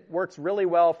is it works really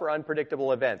well for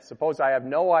unpredictable events. Suppose I have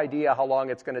no idea how long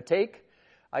it's going to take.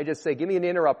 I just say, give me an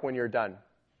interrupt when you're done.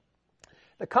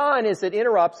 The con is that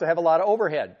interrupts have a lot of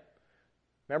overhead.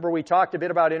 Remember we talked a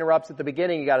bit about interrupts at the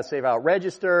beginning. You got to save out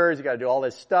registers, you got to do all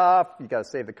this stuff, you got to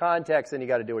save the context, then you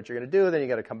got to do what you're going to do, then you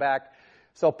got to come back.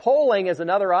 So polling is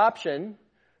another option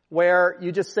where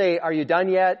you just say, are you done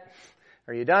yet?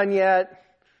 Are you done yet?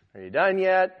 Are you done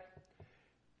yet?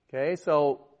 Okay,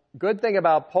 so good thing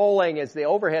about polling is the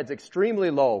overhead's extremely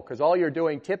low because all you're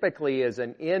doing typically is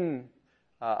an in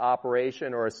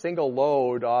operation or a single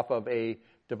load off of a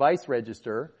device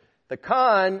register. The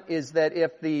con is that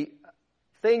if the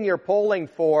thing you're polling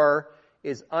for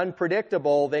is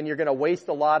unpredictable, then you're going to waste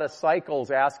a lot of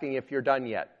cycles asking if you're done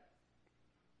yet.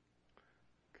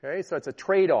 Okay, so it's a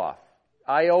trade-off.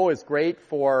 I/O is great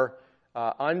for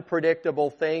unpredictable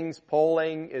things.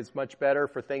 Polling is much better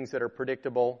for things that are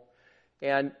predictable.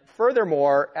 And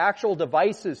furthermore, actual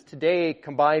devices today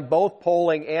combine both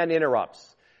polling and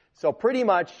interrupts. So pretty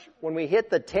much when we hit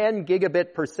the 10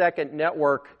 gigabit per second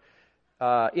network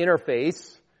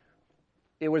interface,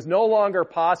 it was no longer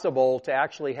possible to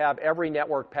actually have every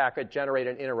network packet generate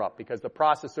an interrupt because the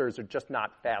processors are just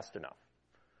not fast enough.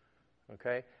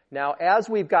 Okay? Now, as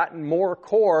we've gotten more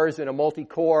cores in a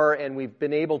multi-core and we've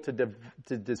been able to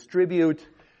distribute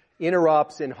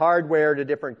interrupts in hardware to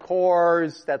different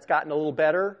cores, that's gotten a little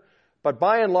better. But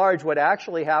by and large, what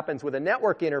actually happens with a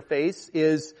network interface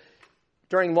is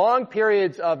during long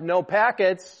periods of no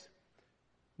packets,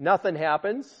 nothing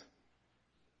happens.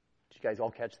 Did you guys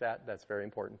all catch that? That's very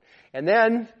important. And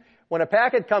then when a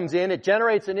packet comes in, it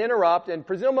generates an interrupt, and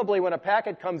presumably when a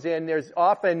packet comes in, there's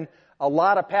often a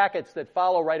lot of packets that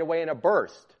follow right away in a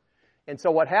burst. And so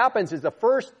what happens is the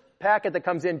first packet that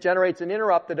comes in generates an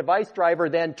interrupt. The device driver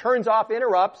then turns off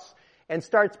interrupts and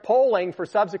starts polling for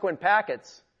subsequent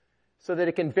packets so that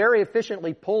it can very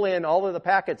efficiently pull in all of the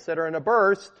packets that are in a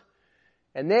burst.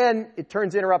 And then it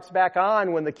turns interrupts back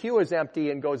on when the queue is empty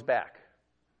and goes back.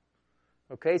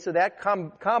 Okay, so that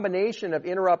combination of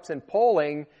interrupts and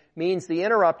polling means the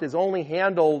interrupt is only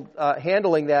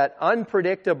handling that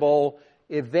unpredictable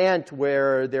event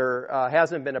where there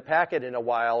hasn't been a packet in a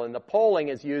while, and the polling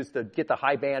is used to get the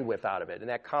high bandwidth out of it. And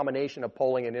that combination of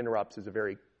polling and interrupts is a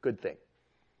very good thing.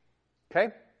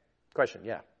 Okay? Question,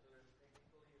 yeah.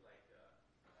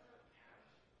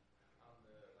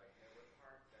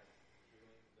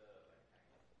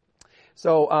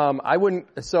 So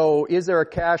So is there a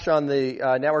cache on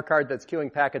the network card that's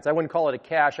queuing packets? I wouldn't call it a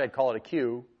cache. I'd call it a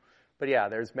queue. But yeah,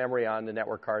 there's memory on the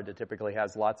network card that typically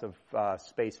has lots of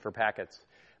space for packets.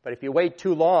 But if you wait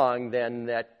too long, then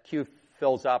that queue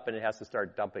fills up and it has to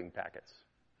start dumping packets.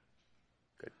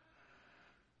 Good.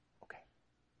 Okay.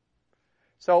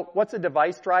 So what's a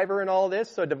device driver in all of this?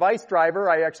 So device driver,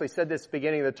 I actually said this at the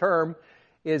beginning of the term,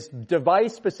 is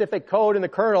device-specific code in the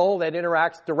kernel that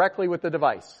interacts directly with the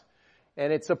device.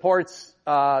 And it supports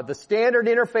the standard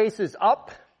interfaces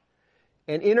up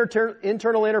and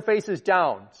internal interfaces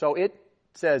down. So it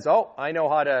says, oh, I know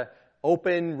how to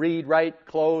open, read, write,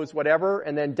 close, whatever.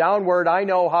 And then downward, I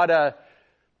know how to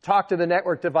talk to the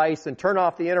network device and turn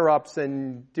off the interrupts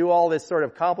and do all this sort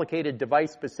of complicated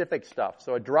device-specific stuff.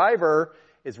 So a driver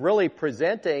is really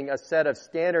presenting a set of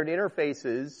standard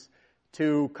interfaces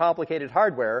to complicated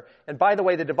hardware. And by the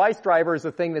way, the device driver is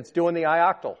the thing that's doing the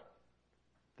ioctl.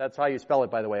 That's how you spell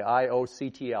it, by the way,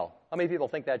 IOCTL. How many people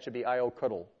think that should be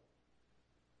ioctl?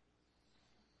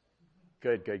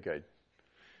 Good, good, good.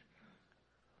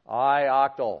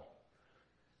 ioctl.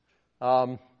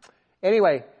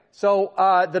 Anyway, so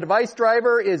the device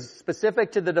driver is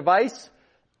specific to the device,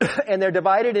 and they're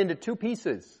divided into two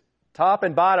pieces, top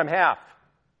and bottom half.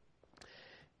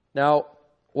 Now,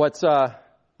 what's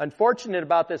unfortunate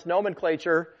about this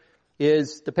nomenclature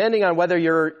is, depending on whether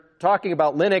you're talking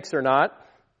about Linux or not,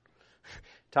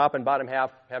 top and bottom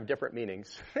half have different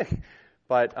meanings.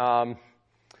 But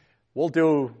we'll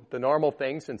do the normal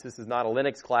thing since this is not a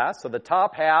Linux class. So the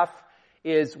top half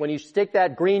is, when you stick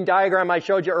that green diagram I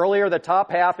showed you earlier, the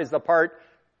top half is the part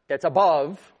that's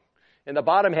above, and the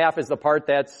bottom half is the part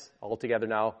that's, all together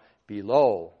now,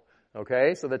 below.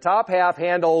 Okay? So the top half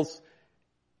handles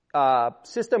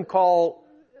system call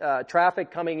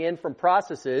traffic coming in from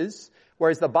processes,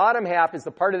 whereas the bottom half is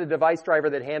the part of the device driver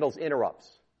that handles interrupts.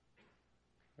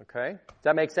 Okay? Does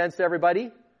that make sense to everybody?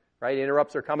 Right?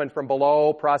 Interrupts are coming from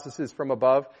below, processes from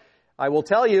above. I will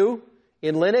tell you,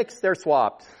 in Linux, they're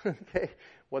swapped. Okay?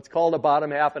 What's called a bottom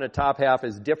half and a top half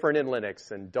is different in Linux,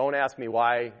 and don't ask me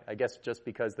why. I guess just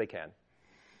because they can.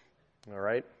 All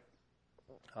right?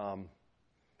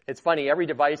 It's funny, every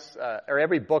device, or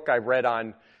every book I've read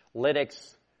on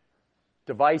Linux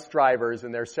device drivers,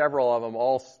 and there's several of them,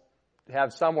 all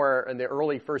have somewhere in the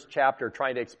early first chapter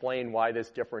trying to explain why this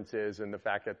difference is and the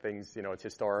fact that things, it's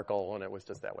historical and it was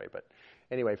just that way. But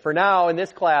anyway, for now in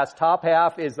this class, top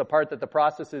half is the part that the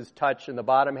processes touch and the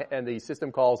bottom and the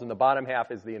system calls, and the bottom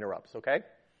half is the interrupts, okay?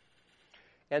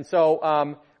 And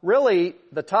so really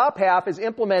the top half is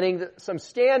implementing some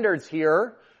standards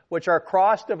here, which are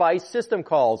cross-device system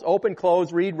calls, open,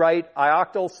 close, read, write,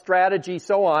 ioctl, strategy,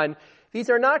 so on. These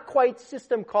are not quite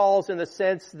system calls in the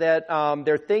sense that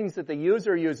they're things that the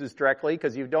user uses directly,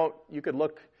 because you could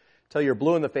look till you're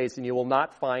blue in the face and you will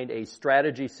not find a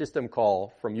strategy system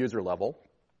call from user level.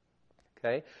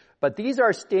 Okay? But these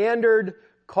are standard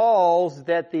calls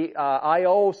that the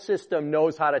I/O system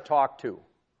knows how to talk to.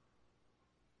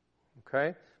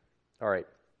 Okay? All right.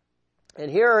 And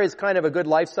here is kind of a good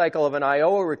life cycle of an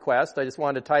I/O request. I just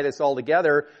wanted to tie this all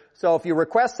together. So if you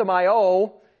request some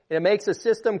I/O, and it makes a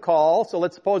system call. So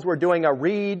let's suppose we're doing a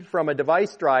read from a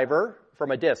device driver, from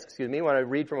a disk, when I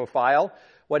read from a file.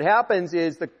 What happens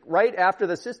is right after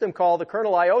the system call, the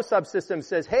kernel I/O subsystem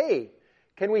says, hey,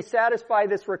 can we satisfy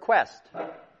this request?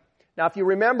 Now, if you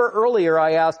remember earlier,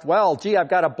 I asked, well, gee, I've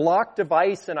got a block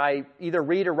device and I either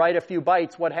read or write a few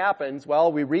bytes. What happens?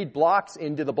 Well, we read blocks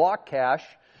into the block cache.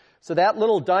 So that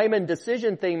little diamond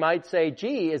decision thing might say,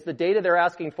 gee, is the data they're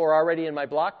asking for already in my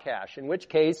block cache? In which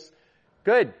case,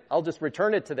 good, I'll just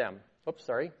return it to them. Oops,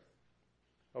 sorry.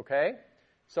 Okay?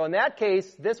 So in that case,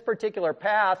 this particular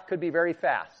path could be very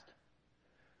fast.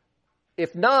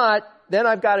 If not, then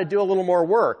I've got to do a little more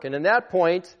work. And in that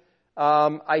point,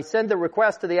 I send the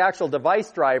request to the actual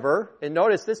device driver. And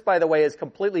notice this, by the way, is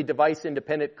completely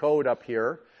device-independent code up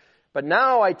here. But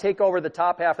now I take over the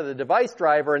top half of the device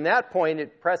driver. And at that point,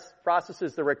 it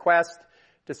processes the request,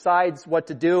 decides what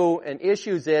to do, and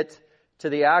issues it to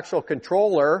the actual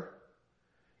controller.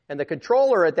 And the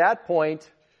controller at that point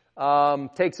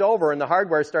takes over and the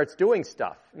hardware starts doing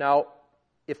stuff. Now,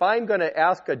 if I'm going to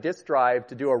ask a disk drive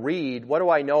to do a read, what do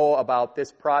I know about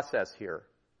this process here?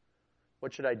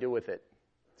 What should I do with it?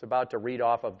 It's about to read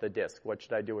off of the disk. What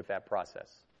should I do with that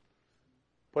process?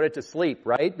 Put it to sleep,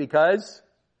 right? Because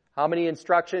how many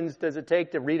instructions does it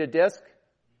take to read a disk?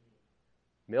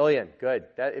 Million. Good.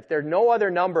 If there are no other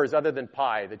numbers other than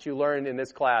pi that you learned in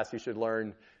this class, you should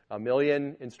learn 1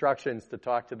 million instructions to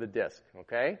talk to the disk,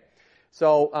 okay?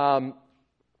 So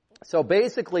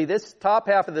basically this top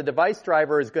half of the device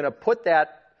driver is going to put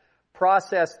that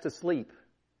process to sleep.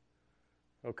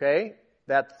 Okay?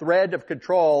 That thread of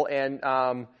control and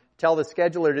tell the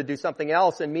scheduler to do something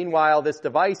else. And meanwhile, this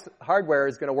device hardware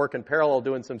is going to work in parallel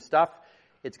doing some stuff.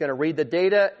 It's going to read the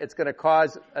data. It's going to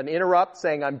cause an interrupt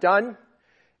saying, I'm done.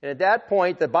 And at that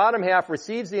point, the bottom half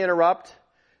receives the interrupt,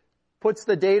 puts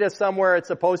the data somewhere it's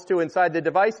supposed to inside the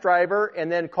device driver,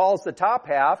 and then calls the top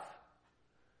half.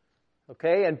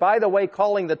 Okay? And by the way,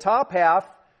 calling the top half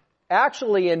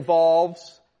actually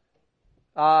involves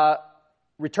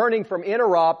returning from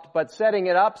interrupt, but setting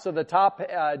it up so the top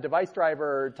device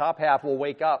driver or top half will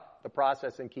wake up the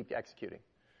process and keep executing.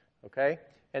 Okay?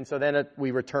 And so then we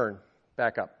return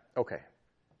back up. Okay.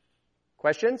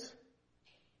 Questions?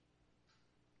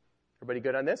 Everybody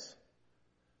good on this?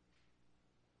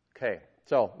 Okay.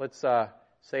 So let's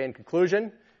say in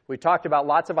conclusion, we talked about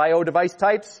lots of I/O device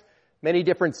types, many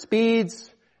different speeds,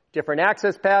 different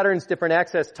access patterns, different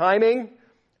access timing.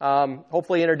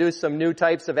 Hopefully introduce some new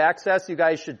types of access you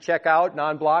guys should check out.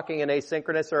 Non-blocking and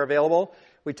asynchronous are available.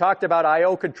 We talked about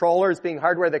I/O controllers being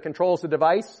hardware that controls the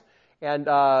device. And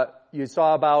you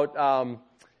saw about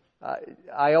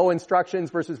I/O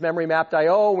instructions versus memory mapped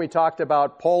I/O. We talked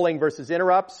about polling versus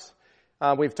interrupts.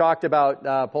 We've talked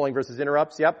about polling versus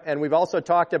interrupts, yep. And we've also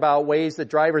talked about ways that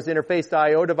drivers interface to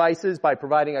I/O devices by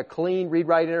providing a clean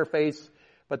read-write interface,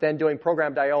 but then doing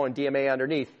programmed I/O and DMA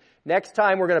underneath. Next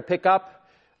time we're going to pick up,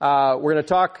 we're going to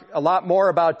talk a lot more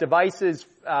about devices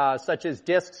such as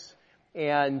disks,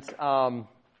 and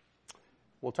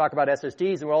we'll talk about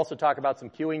SSDs, and we'll also talk about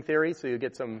some queuing theory, so you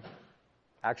get some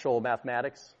actual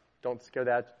mathematics. Don't scare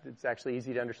that. It's actually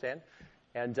easy to understand.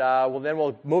 And then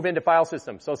we'll move into file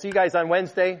systems. So see you guys on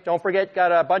Wednesday. Don't forget,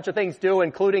 got a bunch of things due,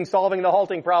 including solving the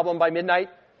halting problem by midnight.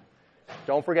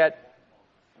 Don't forget.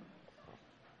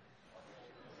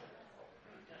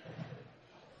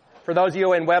 For those of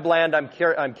you in Webland,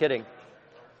 I'm kidding.